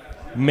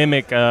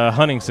mimic a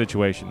hunting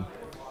situation.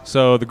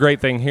 So the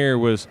great thing here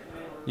was,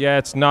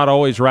 it's not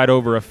always right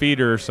over a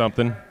feeder or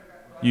something.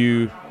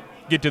 You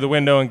get to the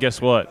window, and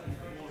guess what?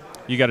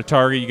 You got a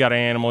target, you got an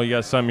animal, you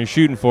got something you're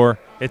shooting for.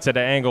 It's at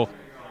an angle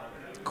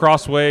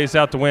crossways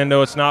out the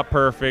window. It's not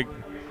perfect.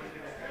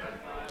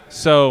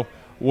 So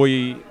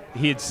he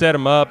had set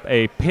him up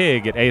a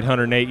pig at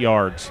 808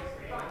 yards.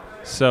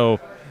 So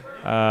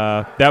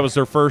that was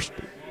their first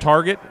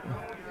target.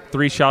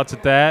 3 shots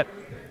at that.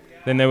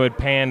 Then they would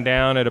pan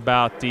down at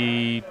about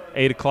the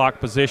 8 o'clock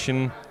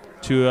position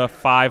to a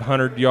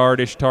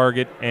 500-yard-ish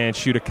target and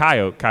shoot a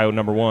coyote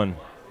number 1.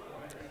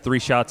 3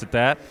 shots at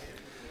that.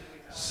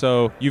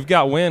 So you've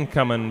got wind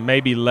coming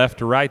maybe left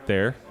to right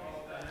there.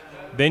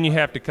 Then you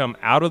have to come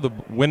out of the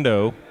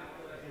window,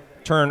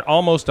 turn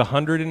almost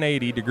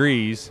 180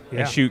 degrees,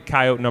 and shoot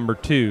coyote number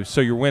 2.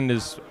 So your wind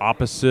is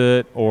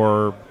opposite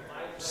or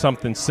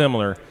something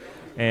similar.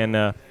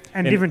 And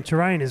different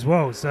terrain as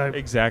well. So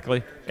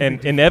exactly.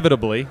 And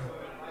inevitably,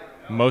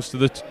 most of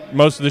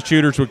the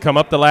shooters would come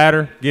up the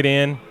ladder, get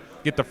in,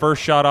 get the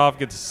first shot off,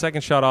 get the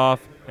second shot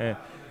off,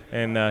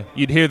 and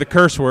you'd hear the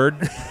curse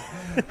word.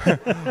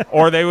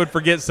 Or they would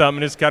forget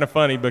something. It's kind of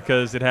funny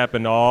because it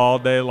happened all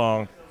day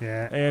long.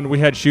 Yeah. And we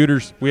had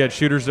shooters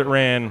that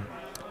ran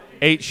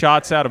 8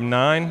 shots out of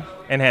 9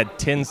 and had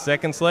 10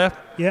 seconds left.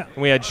 Yeah.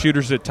 And we had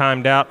shooters that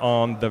timed out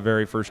on the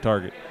very first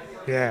target.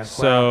 Yeah.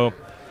 So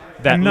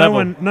that and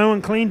level, no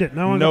one cleaned it.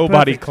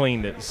 Nobody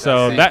cleaned it.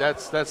 So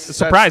that's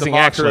surprising, the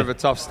marker actually. Of a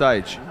tough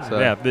stage. So.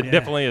 Yeah, it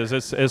definitely is.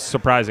 It's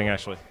surprising,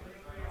 actually.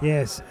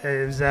 Yes,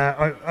 it was,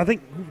 I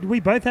think we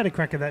both had a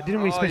crack at that,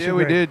 didn't we? Yeah,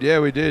 we did. Yeah,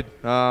 we did.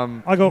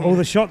 I got all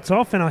the shots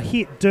off, and I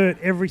hit dirt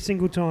every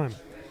single time.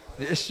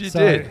 Yes, you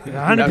did.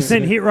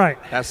 100% hit rate.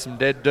 That's some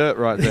dead dirt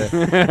right there.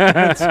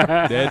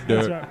 Dead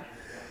dirt. Right.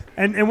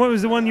 And what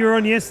was the one you were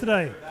on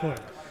yesterday?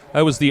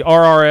 That was the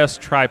RRS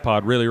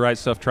tripod, Really Right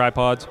Stuff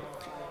tripods.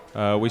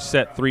 We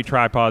set 3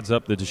 tripods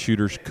up that the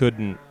shooters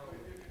could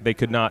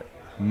not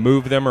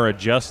move them or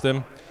adjust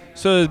them.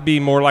 So it'd be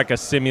more like a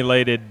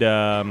simulated,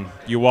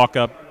 you walk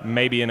up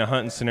maybe in a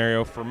hunting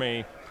scenario for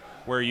me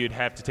where you'd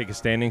have to take a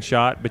standing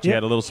shot, but you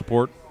had a little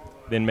support,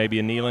 then maybe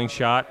a kneeling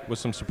shot with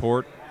some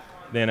support,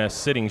 then a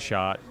sitting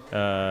shot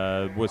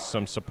with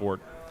some support.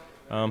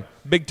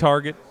 Big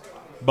target,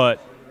 but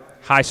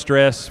high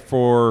stress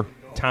for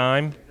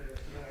time.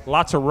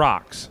 Lots of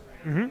rocks.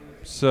 Mm-hmm.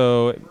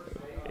 So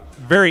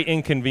very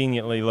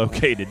inconveniently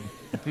located.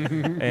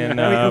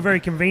 And very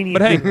convenient.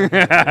 But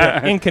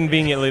hey,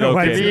 inconveniently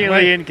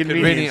located.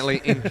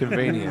 Conveniently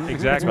inconvenient.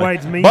 Exactly. It's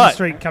Wade's Mean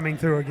Street coming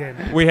through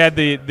again. We had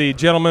the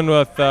gentleman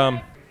with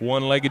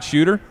one-legged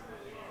shooter.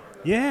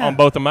 Yeah. On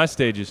both of my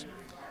stages.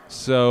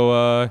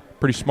 So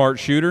pretty smart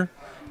shooter.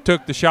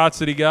 Took the shots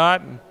that he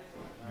got.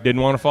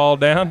 Didn't want to fall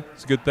down.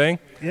 It's a good thing.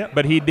 Yep.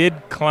 But he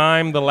did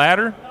climb the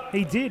ladder.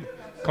 He did.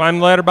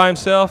 Climbed the ladder by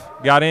himself.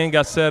 Got in,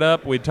 got set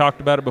up. We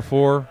talked about it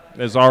before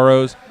as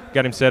ROs.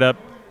 Got him set up.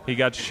 He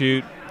got to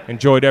shoot.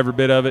 Enjoyed every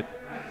bit of it.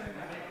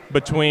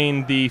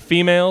 Between the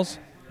females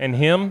and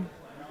him,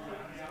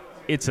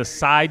 it's a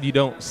side you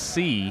don't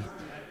see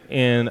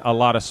in a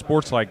lot of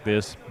sports like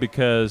this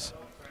because,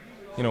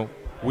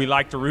 we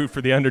like to root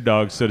for the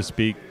underdogs, so to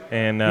speak,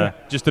 and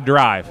just the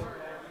drive.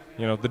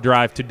 The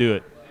drive to do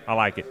it. I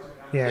like it.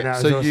 Yeah, no,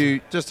 so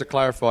awesome. just to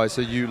clarify,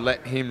 so you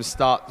let him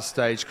start the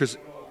stage because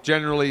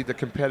generally the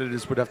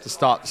competitors would have to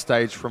start the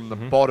stage from the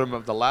bottom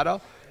of the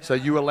ladder. So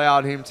you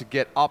allowed him to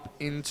get up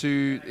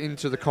into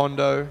the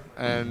condo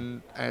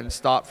and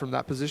start from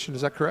that position.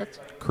 Is that correct?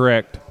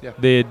 Correct. Yeah.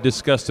 They had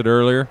discussed it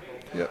earlier.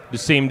 Yep.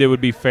 Just seemed it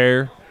would be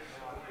fair.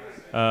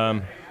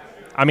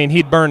 I mean,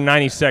 he'd burn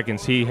 90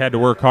 seconds. He had to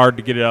work hard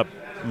to get it up,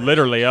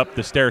 literally up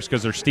the stairs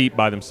because they're steep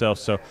by themselves.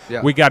 So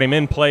we got him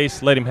in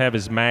place, let him have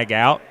his mag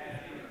out.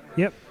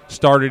 Yep.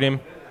 Started him,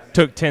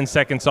 took 10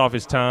 seconds off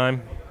his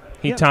time.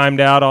 He timed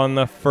out on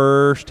the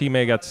first. He may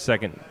have got the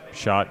second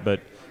shot,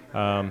 but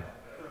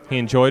he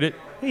enjoyed it.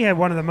 He had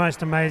one of the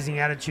most amazing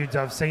attitudes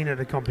I've seen at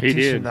a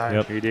competition, though.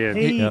 Yep. He did.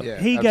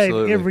 He gave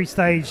every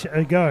stage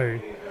a go,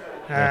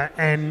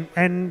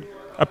 and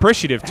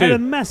appreciative too. Had a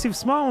massive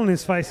smile on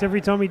his face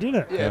every time he did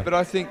it. Yeah, but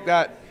I think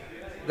that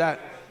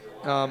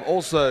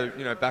also,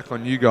 back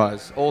on you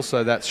guys,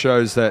 also that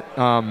shows that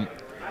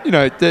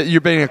that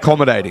you're being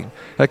accommodating.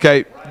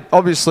 Okay,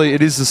 obviously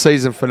it is the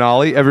season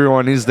finale.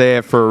 Everyone is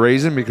there for a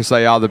reason because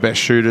they are the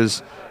best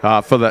shooters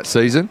for that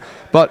season.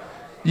 But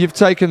you've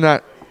taken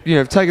that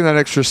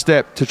extra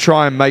step to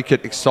try and make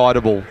it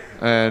excitable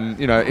and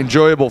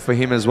enjoyable for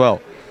him as well.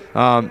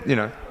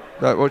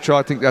 Which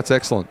I think that's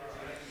excellent.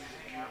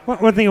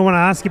 One thing I want to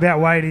ask you about,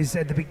 Wade, is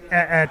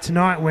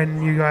tonight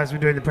when you guys were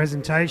doing the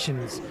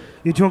presentations,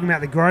 you're talking about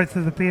the growth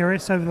of the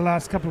PRS over the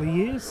last couple of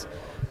years.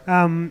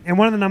 And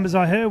one of the numbers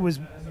I heard was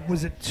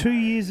it 2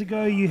 years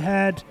ago you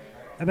had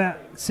about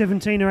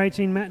 17 or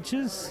 18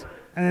 matches,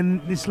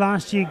 and this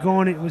last year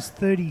gone it was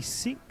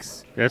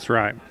 36? That's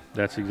right.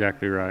 That's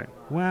exactly right.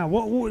 Wow.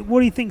 What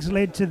do you think's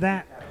led to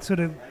that sort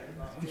of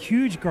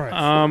huge growth?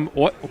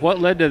 What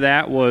led to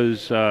that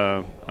was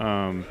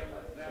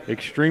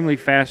extremely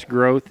fast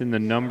growth in the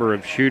number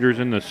of shooters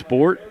in the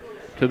sport,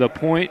 to the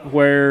point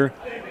where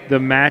the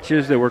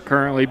matches that were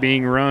currently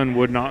being run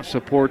would not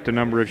support the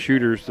number of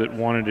shooters that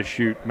wanted to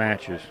shoot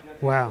matches.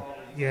 Wow.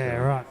 Yeah,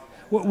 right.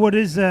 What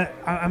is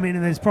I mean,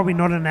 there's probably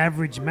not an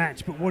average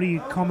match, but what do you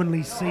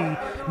commonly see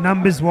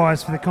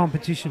numbers-wise for the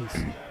competitions?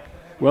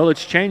 Well,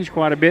 it's changed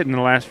quite a bit in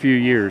the last few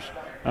years.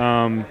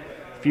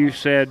 If you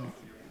said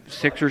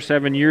 6 or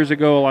 7 years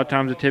ago, a lot of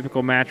times a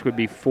typical match would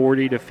be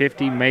 40 to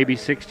 50, maybe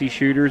 60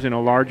 shooters in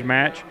a large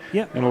match.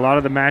 Yep. And a lot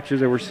of the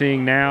matches that we're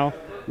seeing now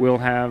will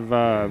have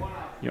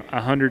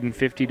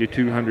 150 to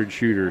 200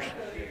 shooters.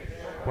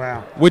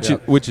 Wow.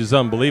 Which is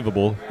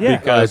unbelievable. Yeah.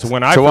 Because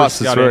when I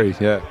first got in,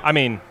 yeah. I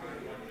mean,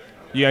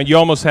 you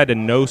almost had to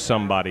know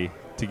somebody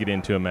to get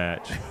into a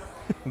match.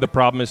 The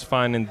problem is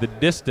finding the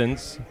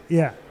distance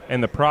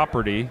and the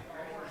property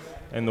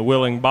and the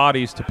willing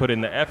bodies to put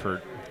in the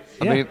effort.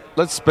 I mean,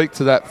 let's speak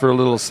to that for a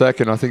little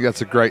second. I think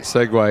that's a great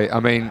segue. I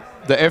mean,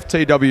 the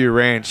FTW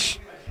Ranch,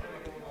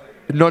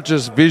 not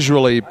just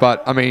visually,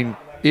 but I mean,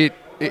 it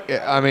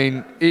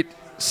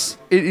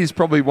is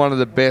probably one of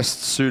the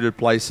best suited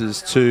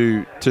places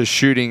to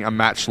shooting a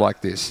match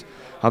like this.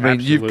 I mean,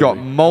 You've got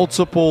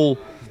multiple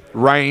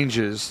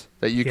ranges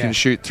that you can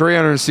shoot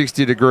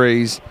 360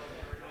 degrees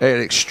at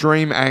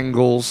extreme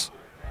angles,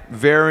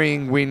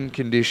 varying wind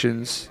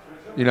conditions,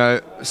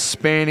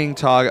 spanning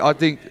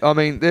target.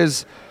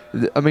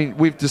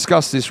 We've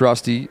discussed this,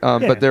 Rusty,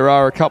 but there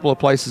are a couple of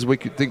places we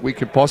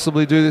could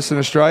possibly do this in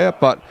Australia,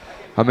 but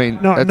I mean,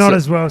 not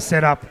as well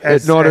set up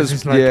as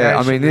this location. Yeah,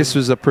 I mean, this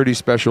was a pretty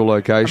special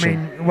location. I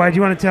mean, Wade, do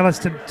you want to tell us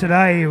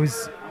today? It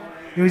was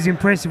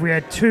impressive. We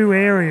had two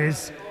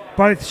areas,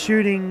 both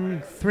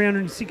shooting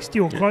 360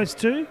 or close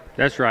to.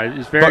 That's right.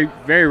 It's very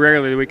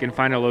rarely that we can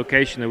find a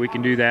location that we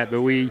can do that,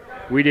 but we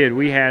did.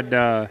 We had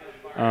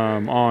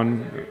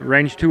on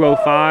range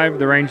 205,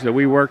 the range that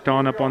we worked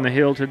on up on the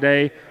hill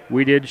today,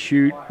 we did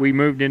shoot. We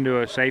moved into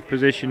a safe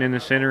position in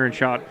the center and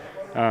shot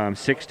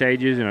 6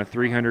 stages in a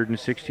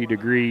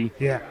 360-degree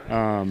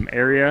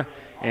area.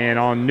 And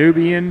on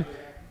Nubian,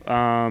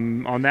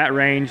 on that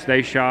range,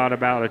 they shot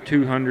about a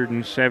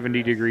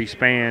 270-degree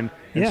span.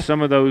 And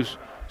some of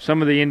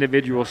the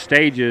individual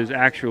stages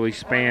actually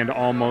spanned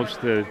almost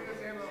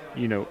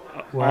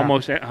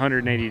almost at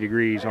 180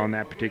 degrees on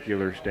that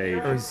particular stage.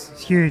 It was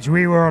huge.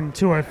 We were on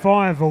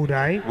 205 all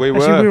day. We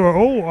were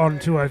all on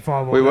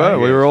 205 all day.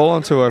 We were all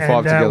on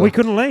 205 together. We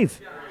couldn't leave.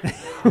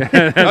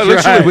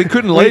 Literally, we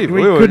couldn't leave.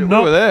 We were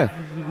there.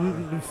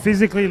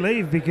 Physically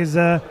leave because,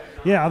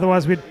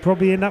 otherwise we'd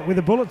probably end up with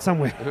a bullet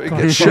somewhere. We'd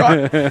get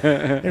shot.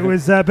 It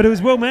was, but it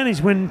was well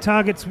managed when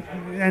targets,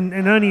 and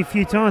only a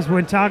few times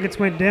when targets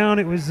went down,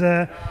 it was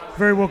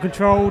very well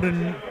controlled.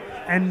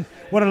 And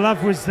what I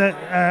loved was that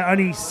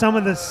only some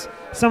of the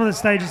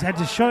stages had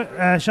to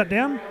shut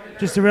down,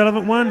 just the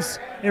relevant ones.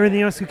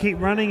 Everything else could keep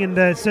running, and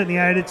certainly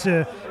aided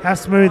to how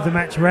smooth the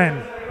match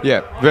ran.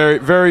 Yeah, very,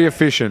 very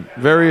efficient.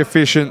 Very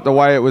efficient the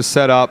way it was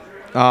set up.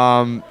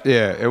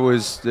 It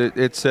was.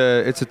 It's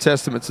a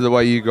testament to the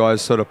way you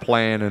guys sort of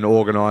plan and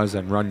organize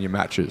and run your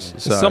matches.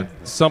 So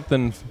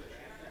something,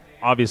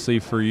 obviously,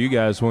 for you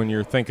guys when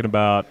you're thinking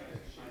about,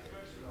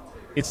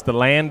 it's the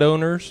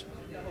landowners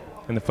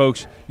and the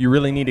folks, you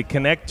really need to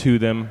connect to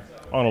them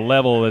on a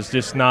level that's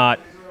just not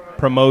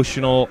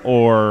promotional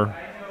or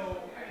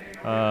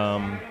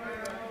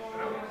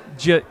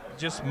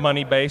just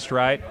money based,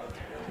 right?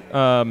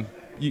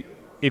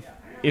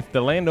 If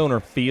the landowner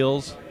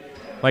feels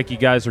like you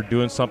guys are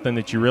doing something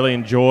that you really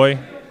enjoy,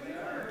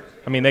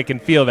 I mean, they can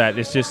feel that.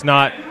 It's just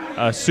not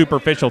a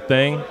superficial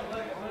thing.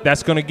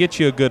 that's going to get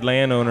you a good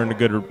landowner and a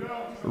good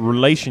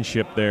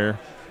relationship there.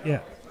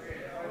 Yeah.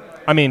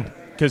 I mean,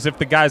 because if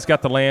the guy's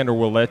got the land or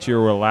will let you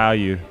or will allow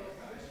you,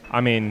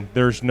 I mean,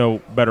 there's no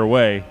better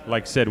way.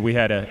 Like I said, we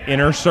had an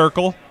inner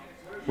circle,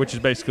 which is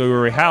basically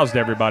where we housed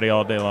everybody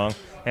all day long,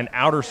 and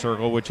outer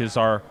circle, which is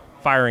our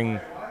firing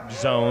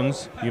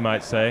zones, you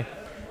might say.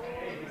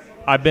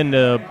 I've been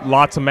to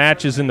lots of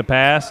matches in the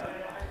past.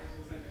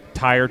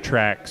 Tire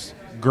tracks,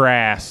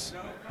 grass,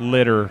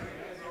 litter,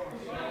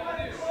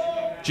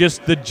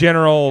 just the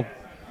general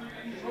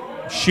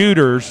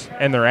shooters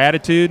and their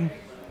attitude.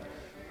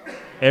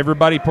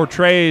 Everybody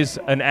portrays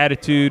an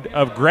attitude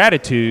of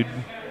gratitude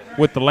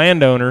with the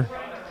landowner.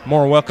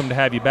 More welcome to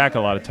have you back a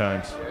lot of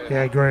times.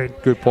 Yeah,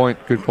 great. Good point.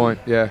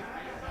 Yeah.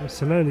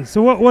 Absolutely.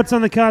 So what's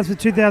on the cards for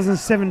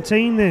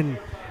 2017 then,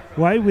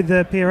 Wade, with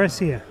the PRS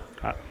here?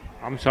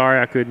 I'm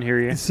sorry, I couldn't hear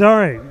you.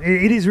 Sorry.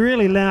 It is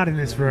really loud in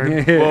this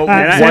room. Well,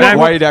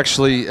 Wade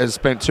actually has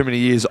spent too many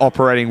years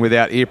operating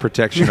without ear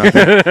protection, I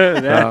think.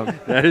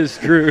 that is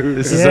true.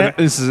 This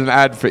is an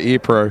ad for Ear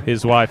Pro.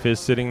 His wife is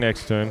sitting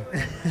next to him,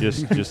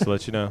 just to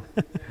let you know.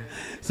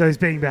 So he's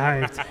being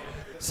behaved.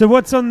 So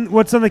what's on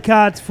the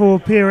cards for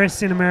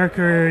PRS in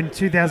America in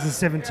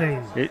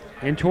 2017?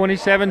 In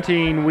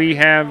 2017, we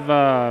have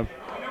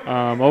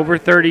over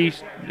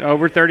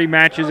 30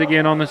 matches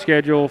again on the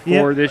schedule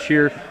for this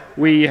year.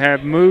 We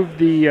have moved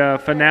the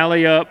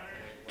finale up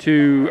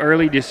to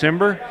early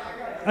December.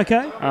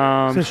 Okay.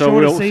 So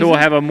we'll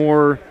have a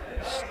more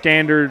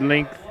standard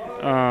length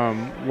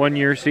 1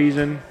 year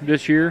season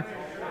this year.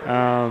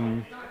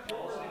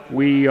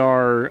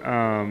 We're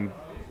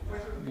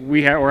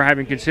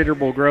having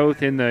considerable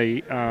growth in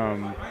the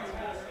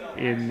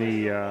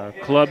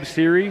club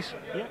series.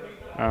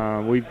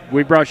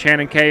 We brought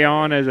Shannon Kay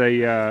on as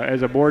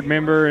a board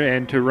member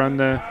and to run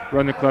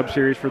the club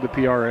series for the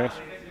PRS.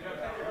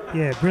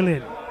 Yeah,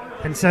 brilliant.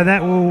 And so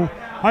that will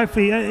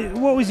hopefully.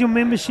 What was your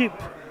membership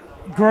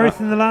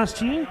growth in the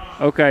last year?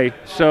 Okay,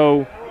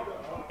 so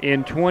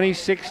in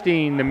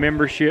 2016,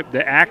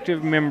 the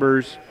active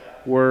members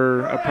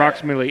were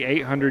approximately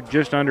 800,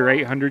 just under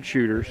 800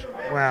 shooters.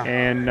 Wow.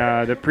 And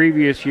the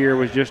previous year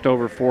was just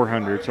over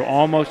 400, so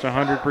almost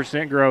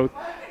 100% growth.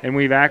 And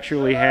we've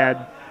actually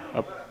had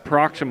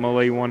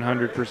approximately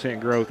 100%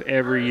 growth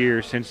every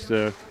year since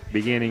the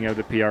beginning of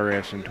the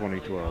PRS in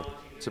 2012.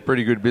 It's a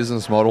pretty good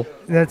business model.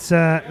 That's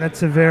a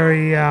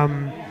very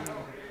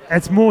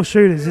it's more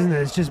shooters, isn't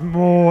it? It's just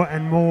more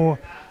and more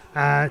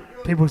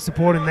people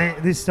supporting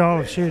this style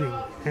of shooting,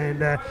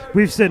 and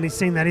we've certainly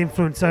seen that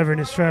influence over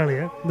in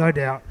Australia, no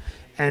doubt,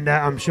 and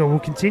I'm sure we'll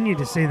continue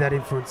to see that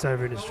influence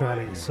over in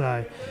Australia.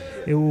 So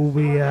it will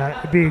be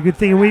a good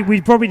thing. And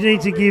we probably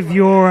need to give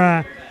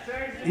your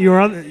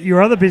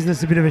other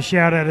business a bit of a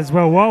shout out as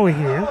well while we're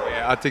here.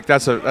 Yeah, I think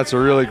that's a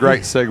really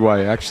great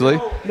segue, actually.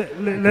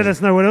 Let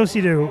us know what else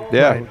you do.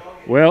 Yeah. Wade.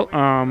 Well,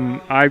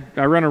 I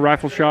run a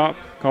rifle shop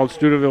called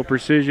Studeville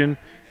Precision.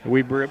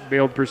 We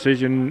build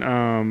precision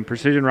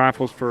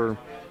rifles for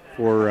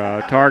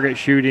target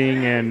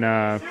shooting and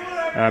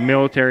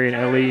military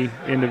and LE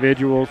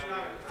individuals.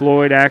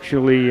 Floyd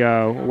actually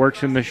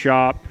works in the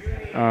shop,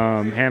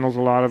 handles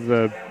a lot of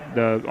the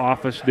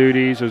office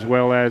duties as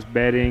well as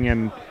bedding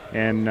and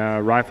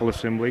rifle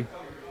assembly.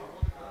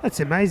 That's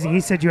amazing.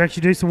 He said you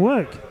actually do some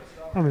work.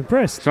 I'm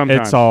impressed.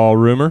 Sometimes. It's all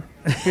rumor.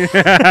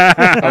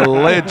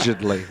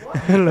 Allegedly.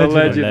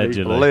 Brilliant.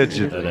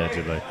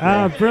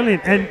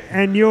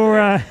 And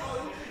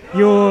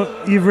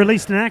you've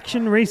released an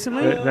action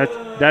recently?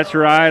 That's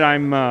right.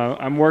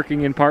 I'm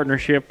working in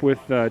partnership with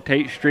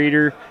Tate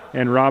Streeter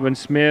and Robin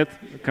Smith,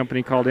 a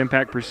company called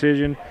Impact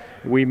Precision.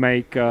 We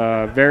make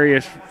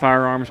various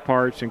firearms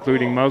parts,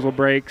 including muzzle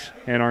brakes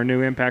and our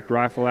new Impact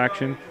rifle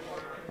action.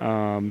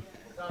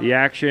 The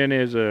action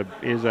is a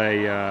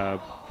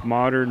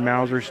modern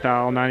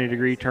Mauser-style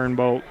 90-degree turn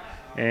bolt,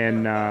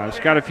 and it's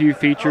got a few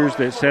features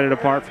that set it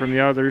apart from the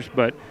others,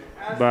 but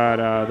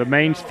the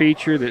main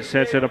feature that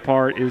sets it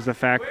apart is the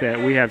fact that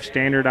we have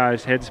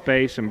standardized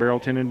headspace and barrel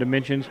tenon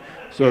dimensions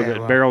so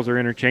that barrels are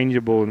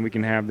interchangeable and we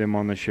can have them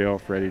on the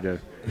shelf ready to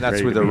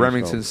That's with a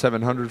Remington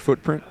 700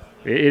 footprint?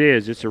 It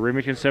is. It's a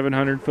Remington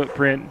 700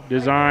 footprint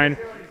design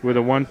with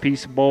a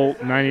one-piece bolt,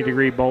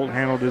 90-degree bolt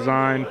handle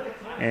design,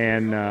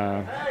 and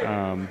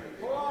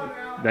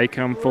they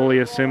come fully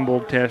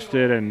assembled,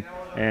 tested, and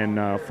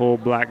full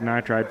black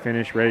nitride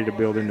finish, ready to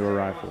build into a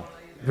rifle.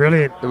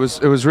 Brilliant. It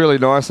was really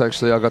nice,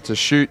 actually. I got to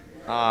shoot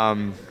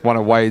one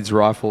of Wade's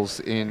rifles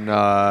in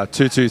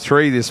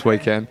 223 this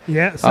weekend.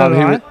 Yeah,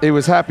 so he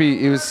was happy.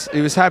 He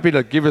was happy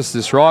to give us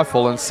this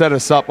rifle and set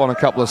us up on a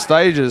couple of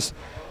stages.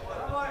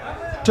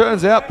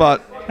 Turns out,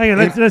 but hang on,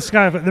 let's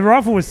go. The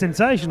rifle was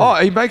sensational. Oh,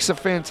 he makes a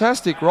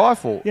fantastic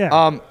rifle.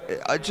 Yeah.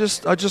 I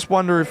just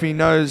wonder if he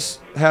knows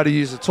how to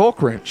use a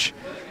torque wrench.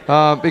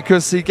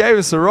 Because he gave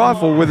us a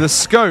rifle with a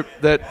scope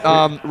that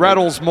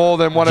rattles more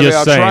than one of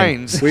our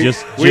trains. We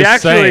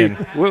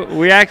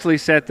actually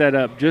set that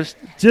up just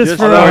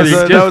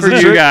for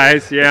you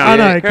guys. Yeah, I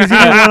know, because you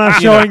don't want us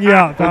showing you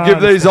up. We'll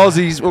give these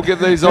Aussies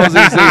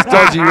this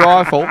dodgy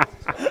rifle.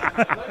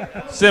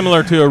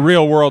 Similar to a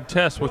real-world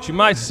test, what you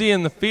might see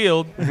in the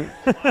field.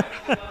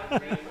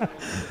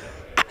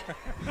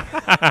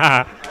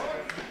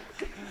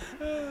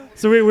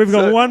 So we've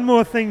got one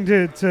more thing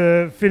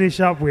to finish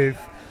up with.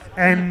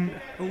 And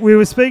we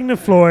were speaking to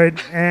Floyd,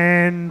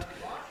 and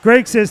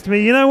Greg says to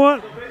me, you know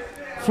what?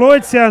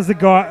 Floyd sounds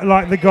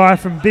like the guy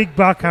from Big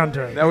Buck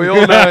Hunter. Now, we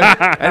all know,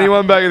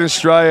 anyone back in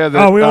Australia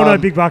that... we all know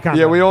Big Buck Hunter.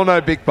 Yeah, we all know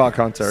Big Buck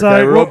Hunter, So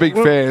okay? We're all big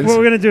fans. What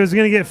we're going to do is we're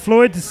going to get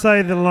Floyd to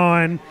say the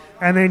line,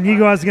 and then you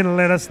guys are going to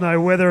let us know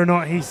whether or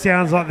not he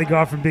sounds like the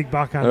guy from Big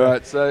Buck Hunter. All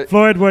right, so...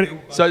 Floyd, what...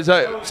 So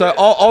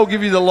I'll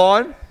give you the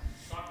line,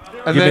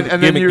 and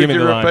then you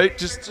repeat,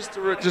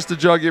 just to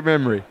jog your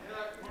memory.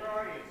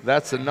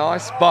 That's a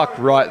nice buck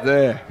right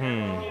there.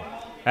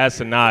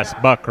 That's a nice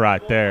buck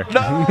right there.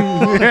 No.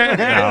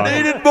 It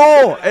needed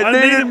more.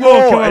 It needed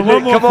more.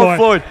 Come on,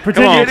 Floyd.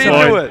 Pretend get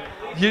into it.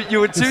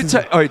 You were too. We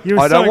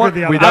don't want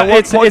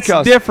it's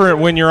podcast. It's different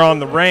when you're on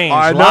the range.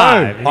 I know.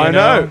 Live, I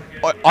know.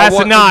 That's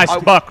a nice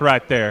buck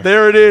right there.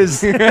 There it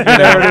is. There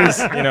it is.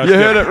 You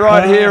heard it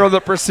right here on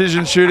the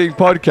Precision Shooting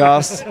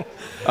Podcast.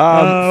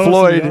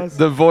 Floyd, awesome,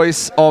 the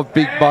voice of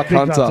Big Buck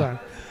Hunter.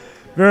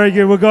 Very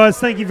good. Well, guys,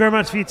 thank you very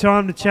much for your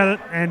time to chat it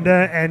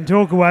and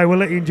talk away. We'll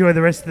let you enjoy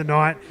the rest of the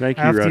night. Thank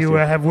you, after Rusty. you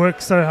have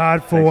worked so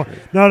hard for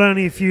not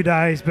only a few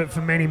days, but for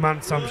many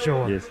months, I'm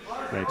sure. Yes.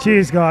 Thank you.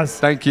 Cheers, guys.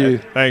 Thank you.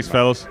 Thanks,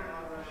 fellas.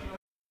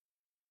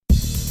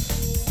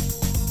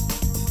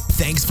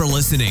 Thanks for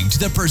listening to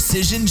the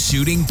Precision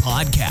Shooting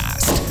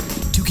Podcast.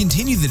 To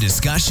continue the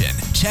discussion,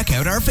 check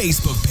out our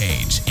Facebook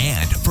page.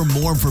 And for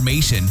more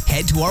information,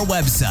 head to our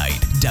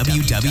website,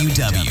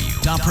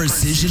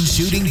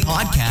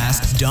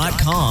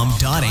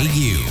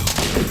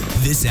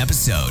 www.precisionshootingpodcast.com.au. This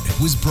episode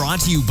was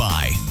brought to you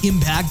by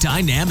Impact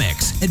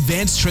Dynamics,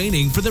 advanced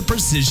training for the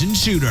precision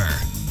shooter.